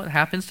heart, you know what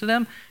happens to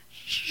them?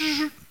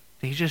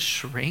 They just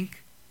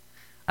shrink.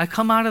 I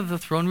come out of the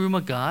throne room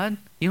of God,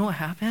 you know what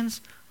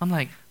happens? I'm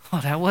like,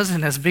 oh, that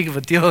wasn't as big of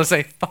a deal as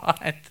I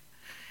thought.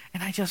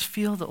 And I just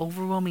feel the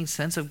overwhelming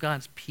sense of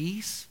God's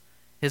peace,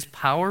 his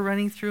power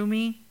running through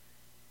me,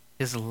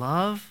 his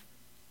love.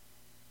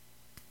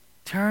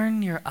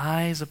 Turn your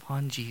eyes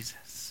upon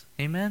Jesus.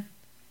 Amen?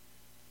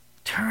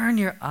 Turn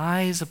your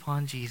eyes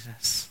upon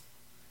Jesus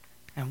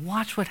and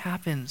watch what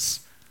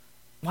happens.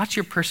 Watch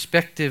your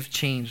perspective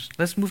change.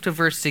 Let's move to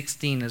verse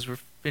 16 as we're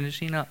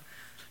finishing up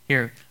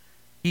here.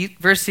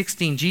 Verse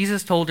 16,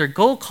 Jesus told her,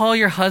 go call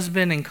your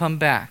husband and come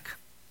back.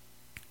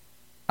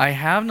 I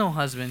have no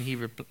husband,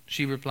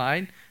 she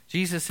replied.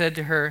 Jesus said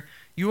to her,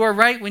 you are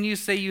right when you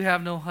say you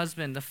have no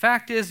husband. The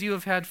fact is you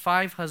have had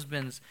 5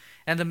 husbands,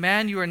 and the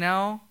man you are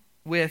now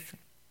with,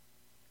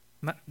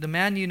 the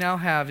man you now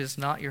have is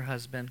not your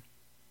husband.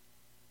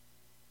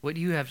 What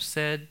you have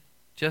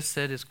just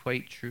said is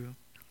quite true.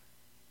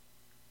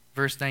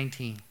 Verse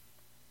 19.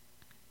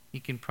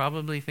 You can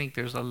probably think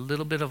there's a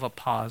little bit of a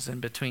pause in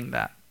between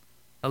that.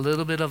 A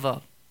little bit of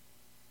a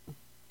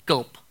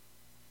gulp.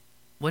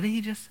 What did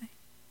he just say?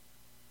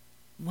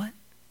 What?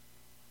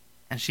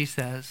 And she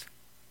says,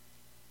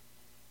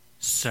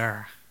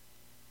 Sir,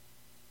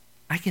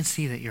 I can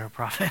see that you're a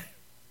prophet.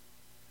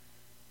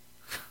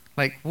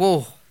 Like,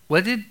 whoa,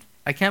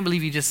 I can't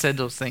believe you just said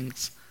those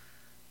things.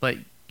 But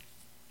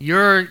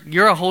you're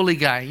a holy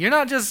guy. You're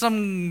not just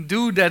some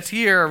dude that's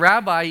here, a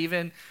rabbi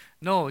even.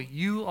 No,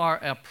 you are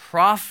a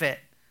prophet.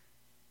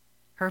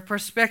 Her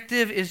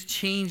perspective is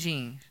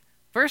changing.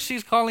 First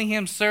she's calling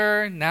him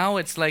sir. Now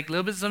it's like a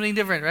little bit something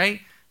different,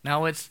 right?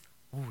 Now it's,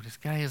 oh, this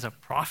guy is a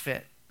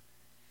prophet.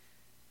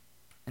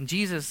 And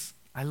Jesus,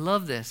 I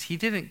love this. He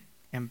didn't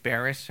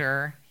embarrass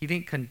her. He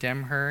didn't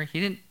condemn her. He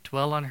didn't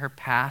dwell on her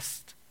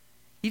past.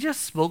 He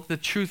just spoke the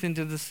truth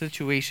into the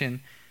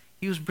situation.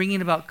 He was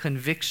bringing about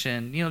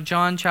conviction. You know,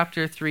 John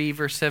chapter 3,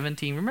 verse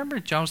 17. Remember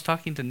John was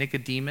talking to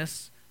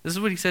Nicodemus? This is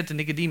what he said to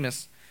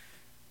Nicodemus.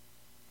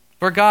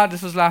 For God,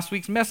 this was last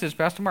week's message,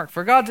 Pastor Mark.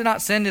 For God did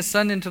not send his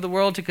Son into the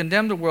world to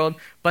condemn the world,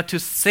 but to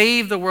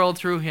save the world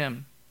through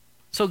him.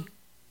 So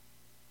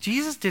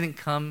Jesus didn't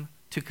come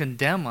to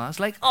condemn us.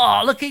 Like,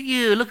 oh, look at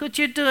you. Look what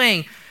you're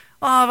doing.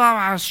 Oh,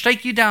 I'll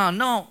strike you down.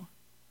 No.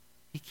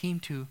 He came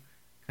to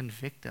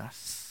convict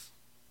us.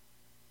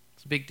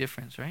 It's a big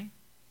difference, right?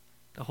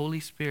 The Holy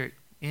Spirit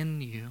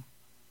in you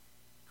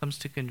comes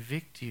to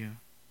convict you.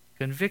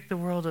 Convict the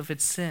world of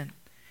its sin.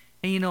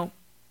 And you know,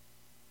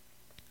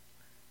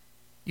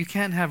 you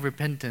can't have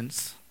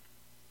repentance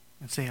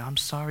and say, I'm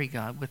sorry,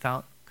 God,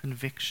 without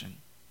conviction.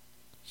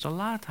 So a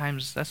lot of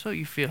times, that's what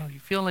you feel. You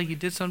feel like you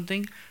did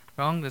something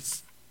wrong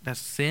that's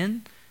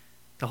sin.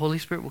 The Holy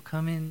Spirit will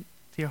come in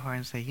to your heart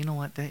and say, you know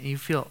what? You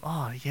feel,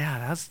 oh, yeah,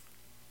 that's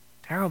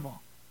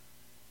terrible.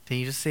 Then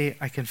you just say,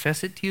 I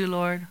confess it to you,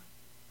 Lord.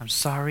 I'm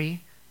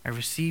sorry. I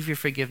receive your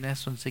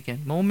forgiveness once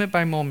again, moment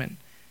by moment.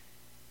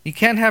 You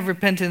can't have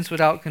repentance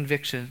without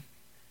conviction.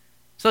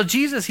 So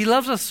Jesus, he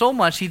loves us so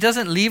much. He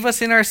doesn't leave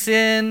us in our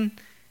sin.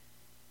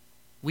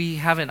 We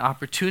have an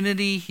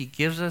opportunity. He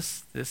gives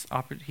us this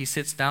opportunity. He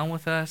sits down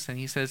with us and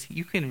he says,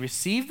 you can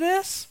receive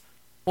this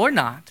or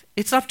not.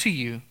 It's up to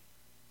you.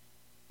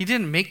 He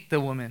didn't make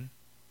the woman,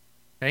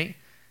 right?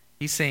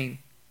 He's saying,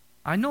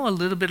 I know a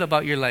little bit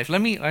about your life.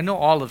 I know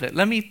all of it.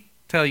 Let me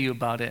tell you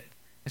about it.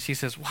 And she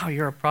says, wow,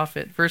 you're a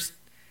prophet. Verse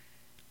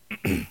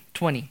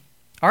 20.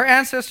 Our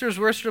ancestors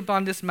worshipped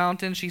on this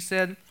mountain, she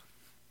said,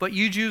 but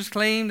you Jews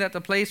claim that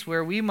the place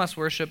where we must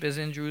worship is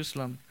in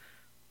Jerusalem.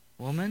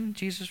 Woman,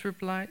 Jesus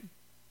replied,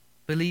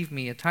 believe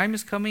me, a time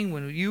is coming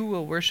when you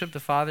will worship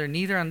the Father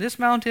neither on this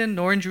mountain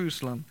nor in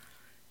Jerusalem.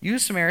 You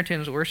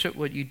Samaritans worship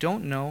what you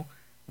don't know.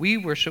 We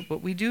worship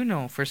what we do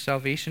know, for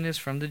salvation is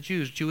from the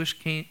Jews. Jesus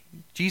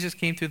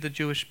came through the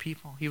Jewish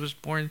people. He was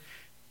born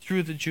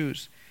through the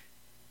Jews.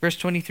 Verse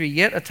 23,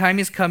 yet a time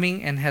is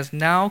coming and has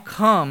now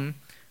come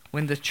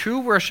when the true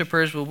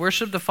worshipers will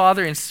worship the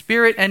Father in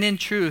spirit and in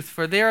truth,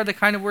 for they are the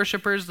kind of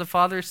worshipers the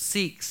Father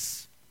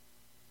seeks.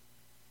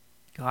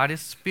 God is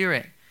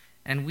spirit,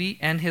 and we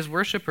and his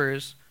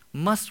worshipers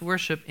must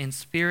worship in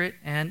spirit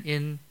and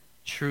in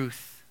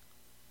truth.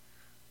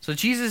 So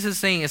Jesus is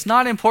saying it's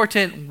not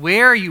important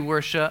where you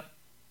worship,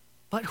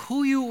 but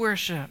who you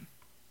worship,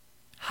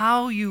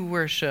 how you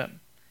worship.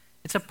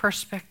 It's a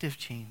perspective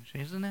change,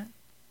 isn't it?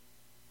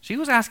 She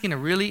was asking a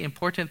really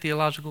important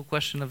theological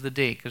question of the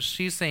day, because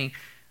she's saying,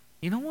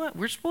 you know what?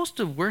 We're supposed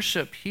to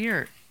worship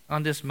here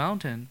on this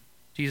mountain.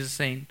 Jesus is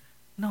saying,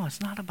 no, it's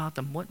not about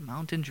what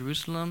mountain,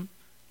 Jerusalem,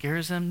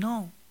 Gerizim.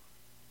 No.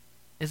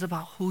 It's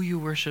about who you're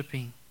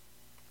worshiping.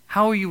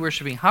 How are you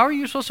worshiping? How are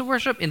you supposed to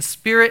worship? In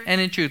spirit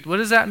and in truth. What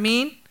does that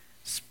mean?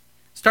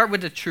 Start with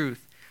the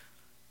truth.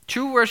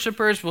 True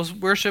worshipers will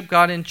worship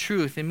God in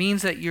truth. It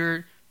means that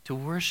you're to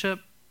worship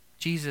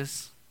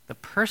Jesus, the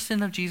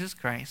person of Jesus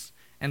Christ,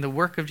 and the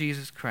work of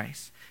Jesus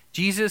Christ.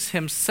 Jesus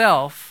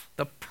himself,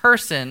 the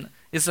person,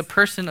 is the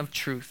person of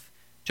truth.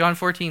 John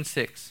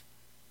 14:6.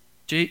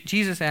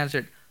 Jesus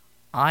answered,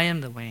 I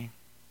am the way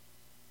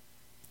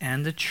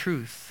and the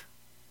truth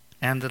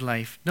and the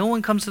life. No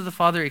one comes to the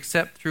Father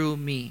except through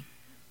me.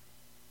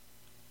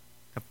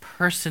 The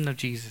person of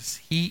Jesus.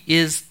 He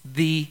is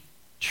the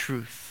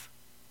truth.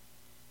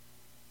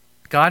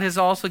 God has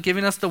also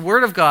given us the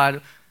Word of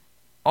God.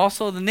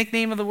 Also, the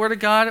nickname of the Word of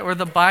God or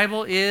the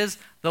Bible is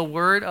the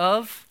Word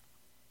of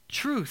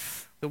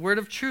Truth. The Word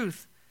of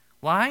Truth.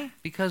 Why?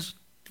 Because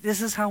this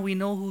is how we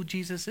know who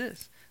Jesus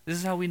is. This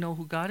is how we know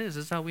who God is.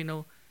 This is how we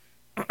know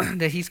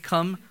that he's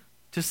come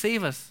to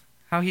save us.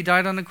 How he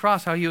died on the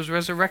cross. How he was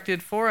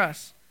resurrected for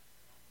us.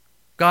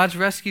 God's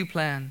rescue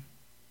plan.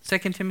 2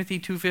 Timothy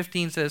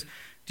 2:15 says,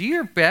 do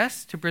your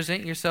best to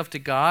present yourself to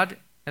God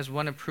as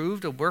one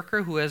approved, a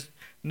worker who has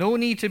no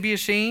need to be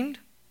ashamed,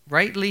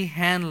 rightly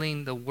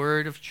handling the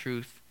word of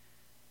truth,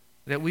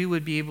 that we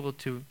would be able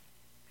to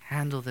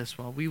handle this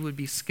well. We would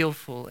be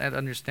skillful at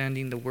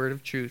understanding the word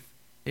of truth.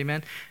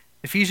 Amen.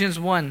 Ephesians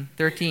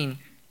 1:13.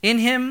 In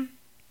him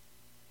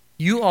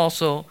you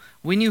also,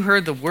 when you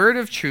heard the word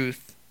of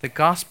truth, the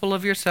gospel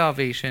of your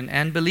salvation,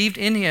 and believed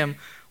in him,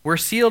 were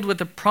sealed with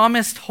the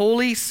promised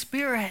Holy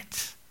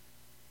Spirit.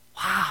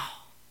 Wow.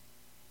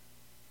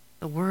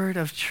 The word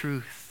of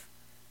truth.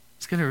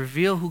 It's going to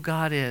reveal who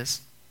God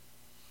is.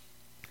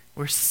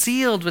 We're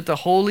sealed with the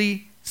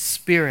Holy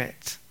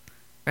Spirit,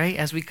 right?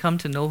 As we come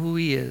to know who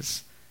he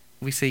is,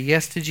 we say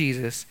yes to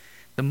Jesus.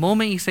 The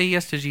moment you say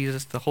yes to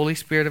Jesus, the Holy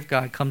Spirit of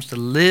God comes to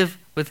live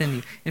within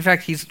you. In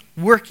fact, he's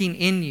working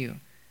in you.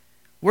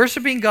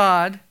 Worshiping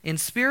God in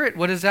spirit,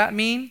 what does that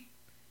mean?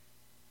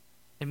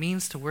 It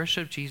means to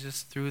worship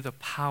Jesus through the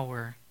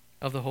power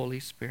of the Holy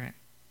Spirit.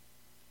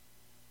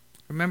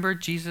 Remember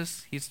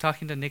Jesus, he's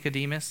talking to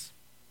Nicodemus,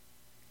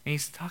 and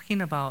he's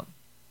talking about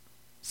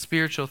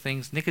spiritual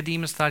things.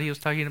 Nicodemus thought he was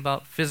talking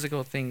about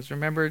physical things.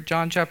 Remember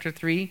John chapter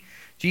 3?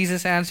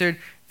 Jesus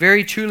answered,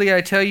 "Very truly I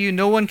tell you,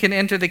 no one can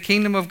enter the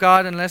kingdom of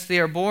God unless they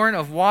are born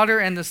of water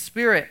and the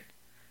Spirit.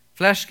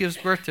 Flesh gives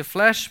birth to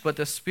flesh, but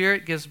the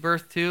Spirit gives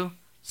birth to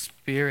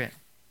spirit.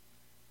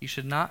 You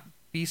should not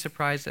be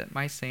surprised at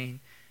my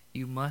saying,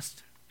 you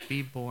must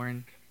be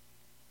born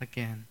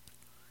again."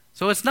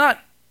 So it's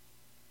not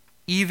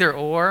either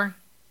or.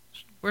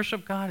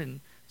 Worship God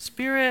in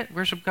spirit,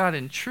 worship God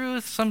in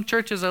truth. Some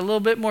churches are a little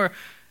bit more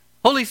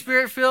Holy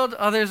Spirit filled,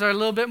 others are a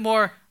little bit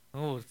more,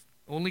 it's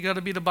only got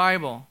to be the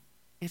Bible.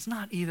 It's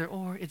not either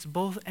or, it's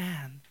both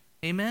and.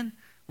 Amen?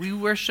 We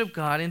worship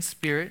God in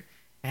spirit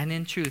and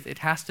in truth. It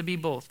has to be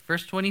both.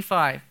 Verse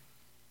 25.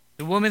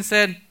 The woman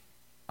said,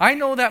 "I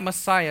know that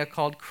Messiah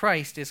called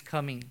Christ is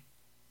coming."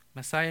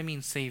 Messiah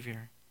means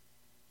Savior.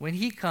 When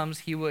he comes,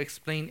 he will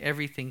explain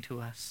everything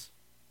to us.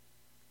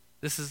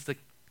 This is the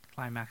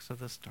climax of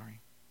the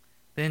story.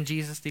 Then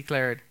Jesus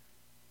declared,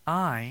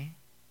 "I,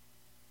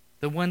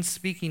 the one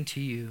speaking to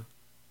you,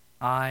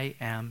 I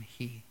am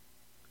he."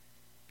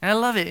 And I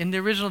love it. In the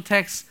original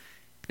text,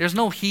 there's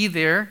no he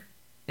there.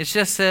 It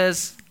just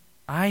says,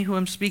 "I who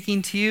am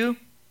speaking to you,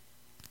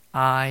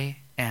 I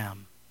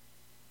am."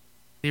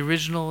 The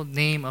original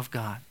name of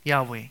God,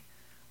 Yahweh,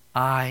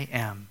 I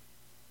am.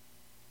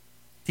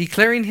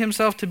 Declaring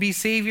himself to be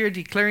Savior,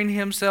 declaring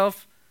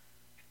himself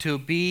to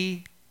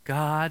be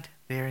God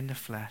there in the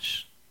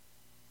flesh.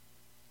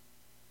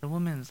 The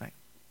woman's like,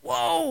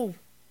 whoa!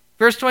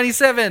 Verse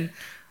 27,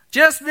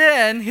 just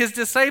then his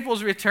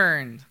disciples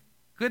returned.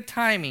 Good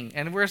timing.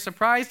 And we're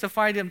surprised to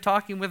find him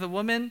talking with a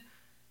woman,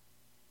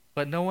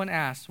 but no one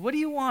asked, "What do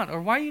you want?" or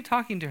 "Why are you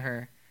talking to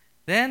her?"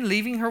 Then,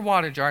 leaving her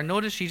water jar,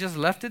 notice she just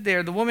left it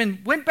there, the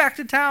woman went back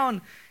to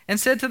town and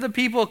said to the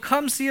people,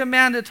 "Come see a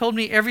man that told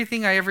me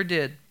everything I ever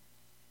did."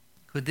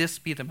 Could this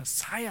be the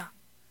Messiah?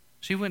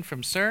 She went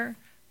from sir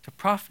to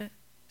prophet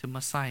to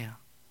Messiah.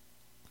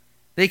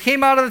 They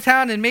came out of the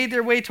town and made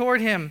their way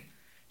toward him.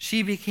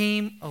 She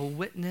became a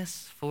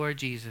witness for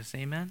Jesus.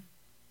 Amen?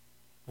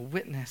 A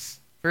witness.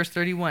 Verse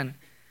 31.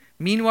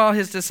 Meanwhile,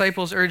 his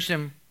disciples urged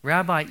him,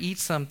 "Rabbi, eat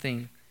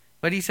something."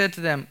 But he said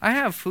to them, "I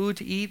have food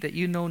to eat that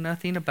you know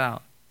nothing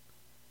about."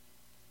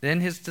 Then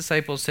his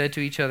disciples said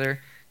to each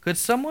other, "Could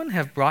someone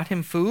have brought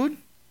him food?"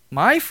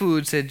 "My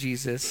food," said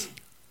Jesus,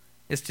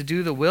 "is to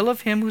do the will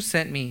of him who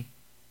sent me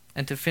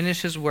and to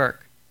finish his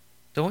work.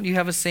 Don't you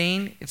have a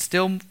saying, 'It's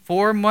still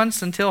 4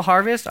 months until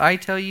harvest'? I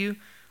tell you,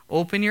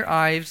 open your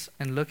eyes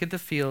and look at the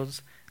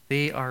fields.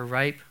 They are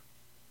ripe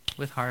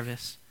with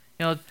harvest."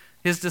 You know,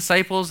 his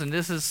disciples, and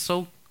this is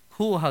so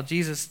cool how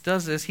Jesus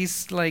does this,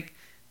 he's like,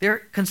 they're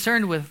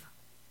concerned with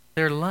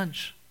their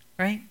lunch,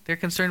 right? They're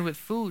concerned with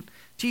food.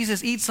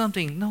 Jesus, eat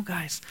something. No,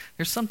 guys,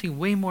 there's something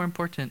way more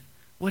important.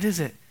 What is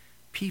it?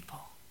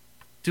 People.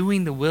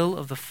 Doing the will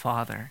of the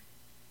Father.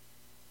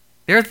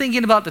 They're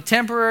thinking about the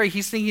temporary.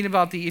 He's thinking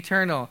about the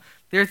eternal.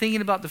 They're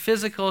thinking about the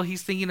physical.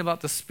 He's thinking about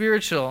the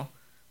spiritual.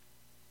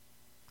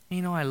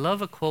 You know, I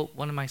love a quote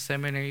one of my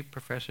seminary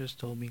professors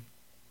told me.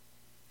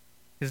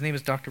 His name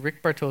is Dr.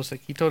 Rick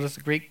Bartosik. He told us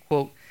a great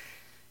quote.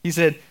 He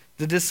said,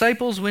 "The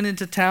disciples went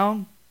into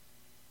town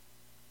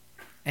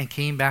and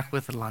came back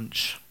with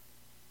lunch.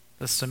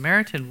 The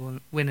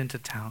Samaritan went into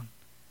town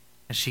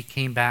and she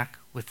came back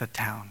with the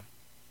town."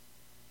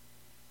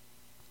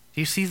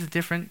 Do you see the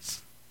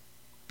difference?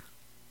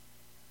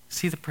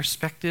 See the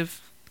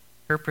perspective?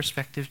 Her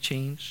perspective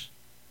change?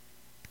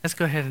 Let's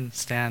go ahead and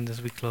stand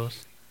as we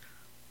close.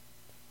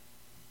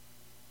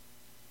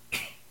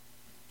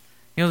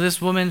 You know,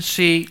 this woman,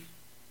 she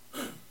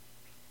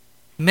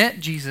met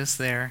Jesus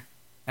there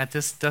at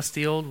this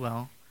dusty old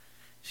well.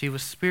 She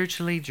was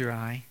spiritually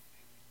dry.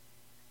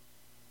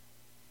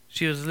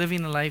 She was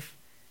living a life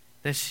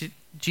that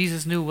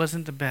Jesus knew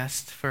wasn't the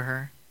best for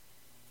her,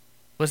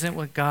 wasn't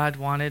what God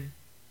wanted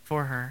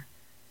for her.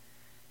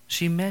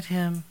 She met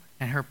him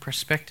and her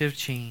perspective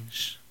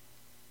changed.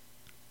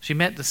 She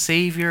met the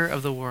Savior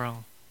of the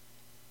world.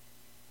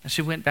 And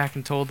she went back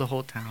and told the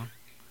whole town.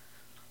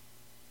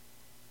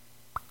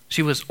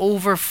 She was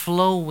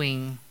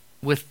overflowing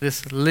with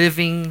this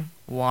living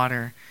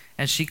water,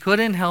 and she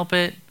couldn't help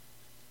it.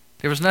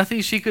 There was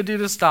nothing she could do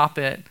to stop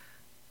it.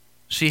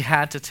 She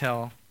had to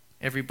tell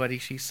everybody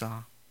she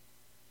saw.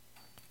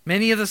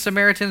 Many of the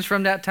Samaritans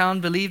from that town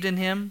believed in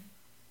him.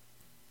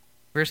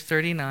 Verse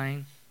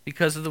 39,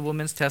 because of the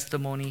woman's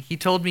testimony. He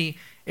told me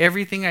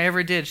everything I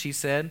ever did, she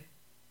said.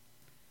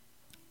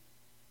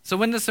 So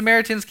when the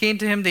Samaritans came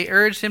to him, they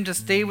urged him to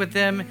stay with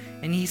them,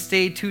 and he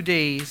stayed 2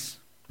 days.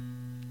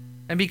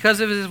 And because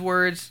of his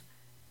words,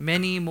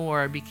 many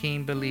more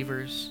became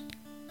believers.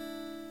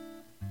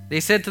 They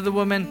said to the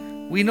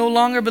woman, "We no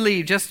longer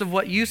believe just of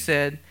what you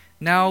said.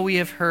 Now we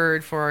have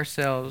heard for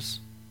ourselves.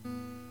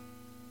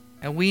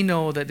 And we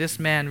know that this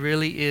man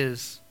really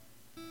is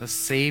the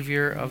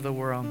Savior of the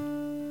world."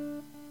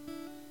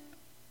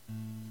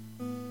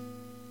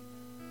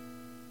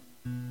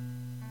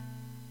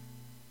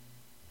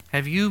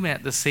 Have you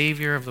met the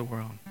Savior of the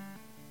world?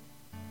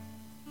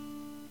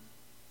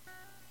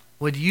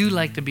 Would you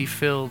like to be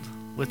filled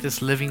with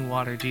this living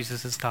water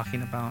Jesus is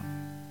talking about?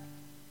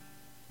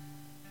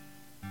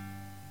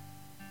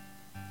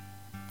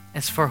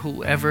 It's for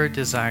whoever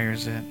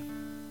desires it.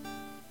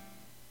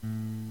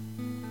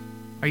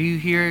 Are you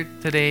here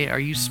today? Are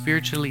you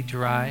spiritually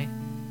dry?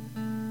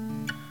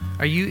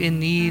 Are you in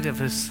need of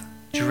this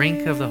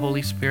drink of the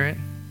Holy Spirit?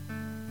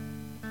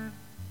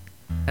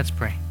 Let's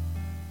pray.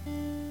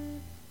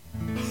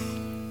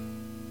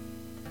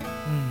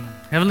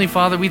 Heavenly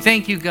Father, we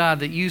thank you,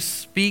 God, that you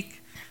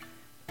speak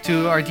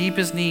to our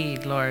deepest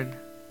need, Lord.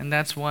 And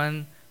that's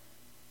one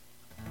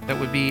that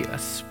would be a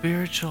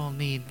spiritual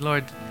need,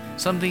 Lord.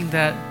 Something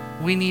that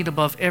we need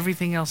above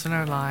everything else in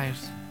our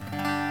lives.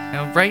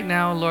 Now, right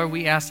now, Lord,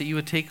 we ask that you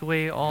would take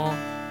away all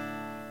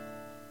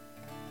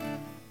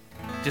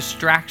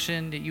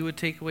distraction, that you would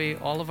take away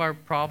all of our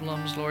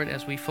problems, Lord,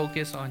 as we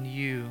focus on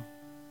you.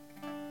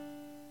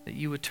 That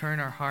you would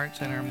turn our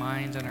hearts and our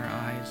minds and our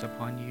eyes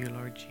upon you,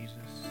 Lord Jesus.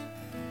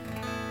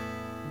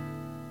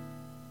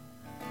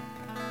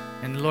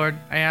 And Lord,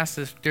 I ask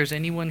if there's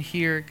anyone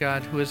here,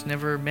 God, who has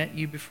never met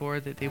you before,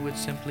 that they would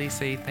simply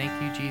say, "Thank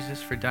you,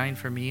 Jesus, for dying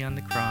for me on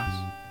the cross.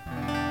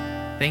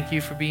 Thank you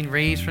for being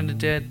raised from the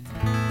dead.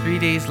 3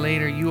 days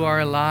later, you are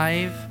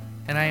alive,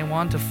 and I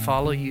want to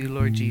follow you,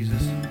 Lord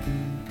Jesus.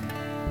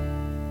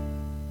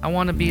 I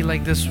want to be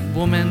like this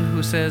woman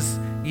who says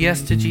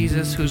yes to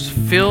Jesus, who's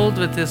filled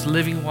with this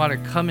living water.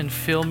 Come and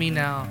fill me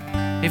now."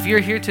 If you're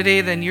here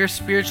today, then you're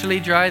spiritually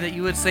dry, that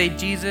you would say,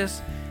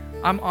 "Jesus,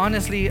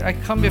 I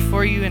come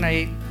before you and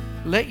I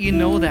let you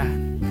know that.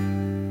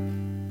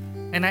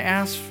 And I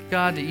ask,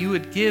 God, that you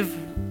would give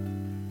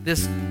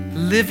this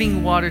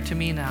living water to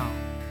me now.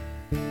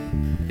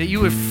 That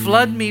you would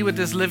flood me with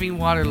this living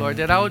water, Lord.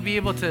 That I would be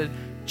able to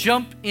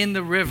jump in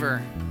the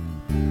river.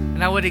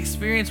 And I would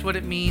experience what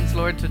it means,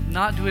 Lord, to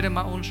not do it in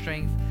my own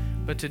strength,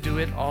 but to do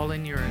it all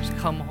in yours.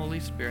 Come, Holy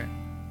Spirit.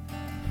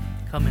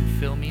 Come and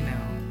fill me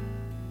now.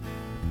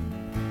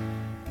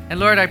 And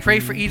Lord, I pray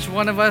for each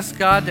one of us,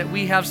 God, that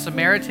we have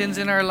Samaritans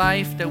in our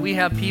life, that we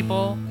have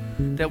people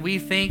that we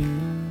think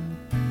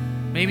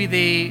maybe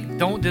they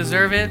don't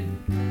deserve it.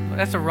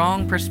 That's a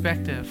wrong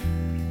perspective.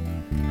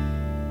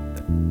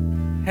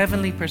 The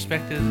heavenly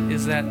perspective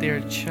is that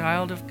they're a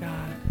child of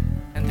God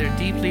and they're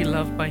deeply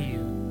loved by you.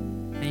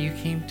 And you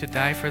came to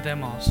die for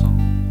them also.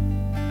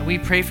 And we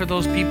pray for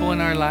those people in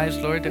our lives,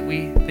 Lord, that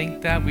we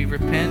think that, we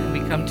repent, and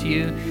we come to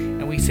you,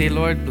 and we say,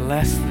 Lord,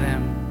 bless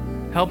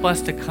them. Help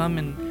us to come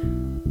and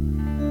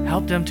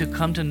help them to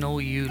come to know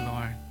you,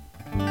 Lord.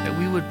 That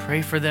we would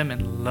pray for them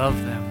and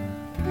love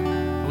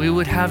them. We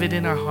would have it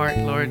in our heart,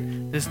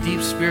 Lord, this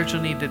deep spiritual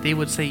need that they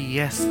would say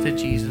yes to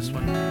Jesus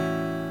one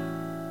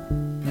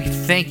day. We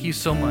thank you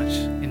so much.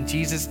 In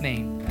Jesus'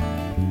 name,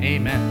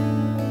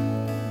 amen.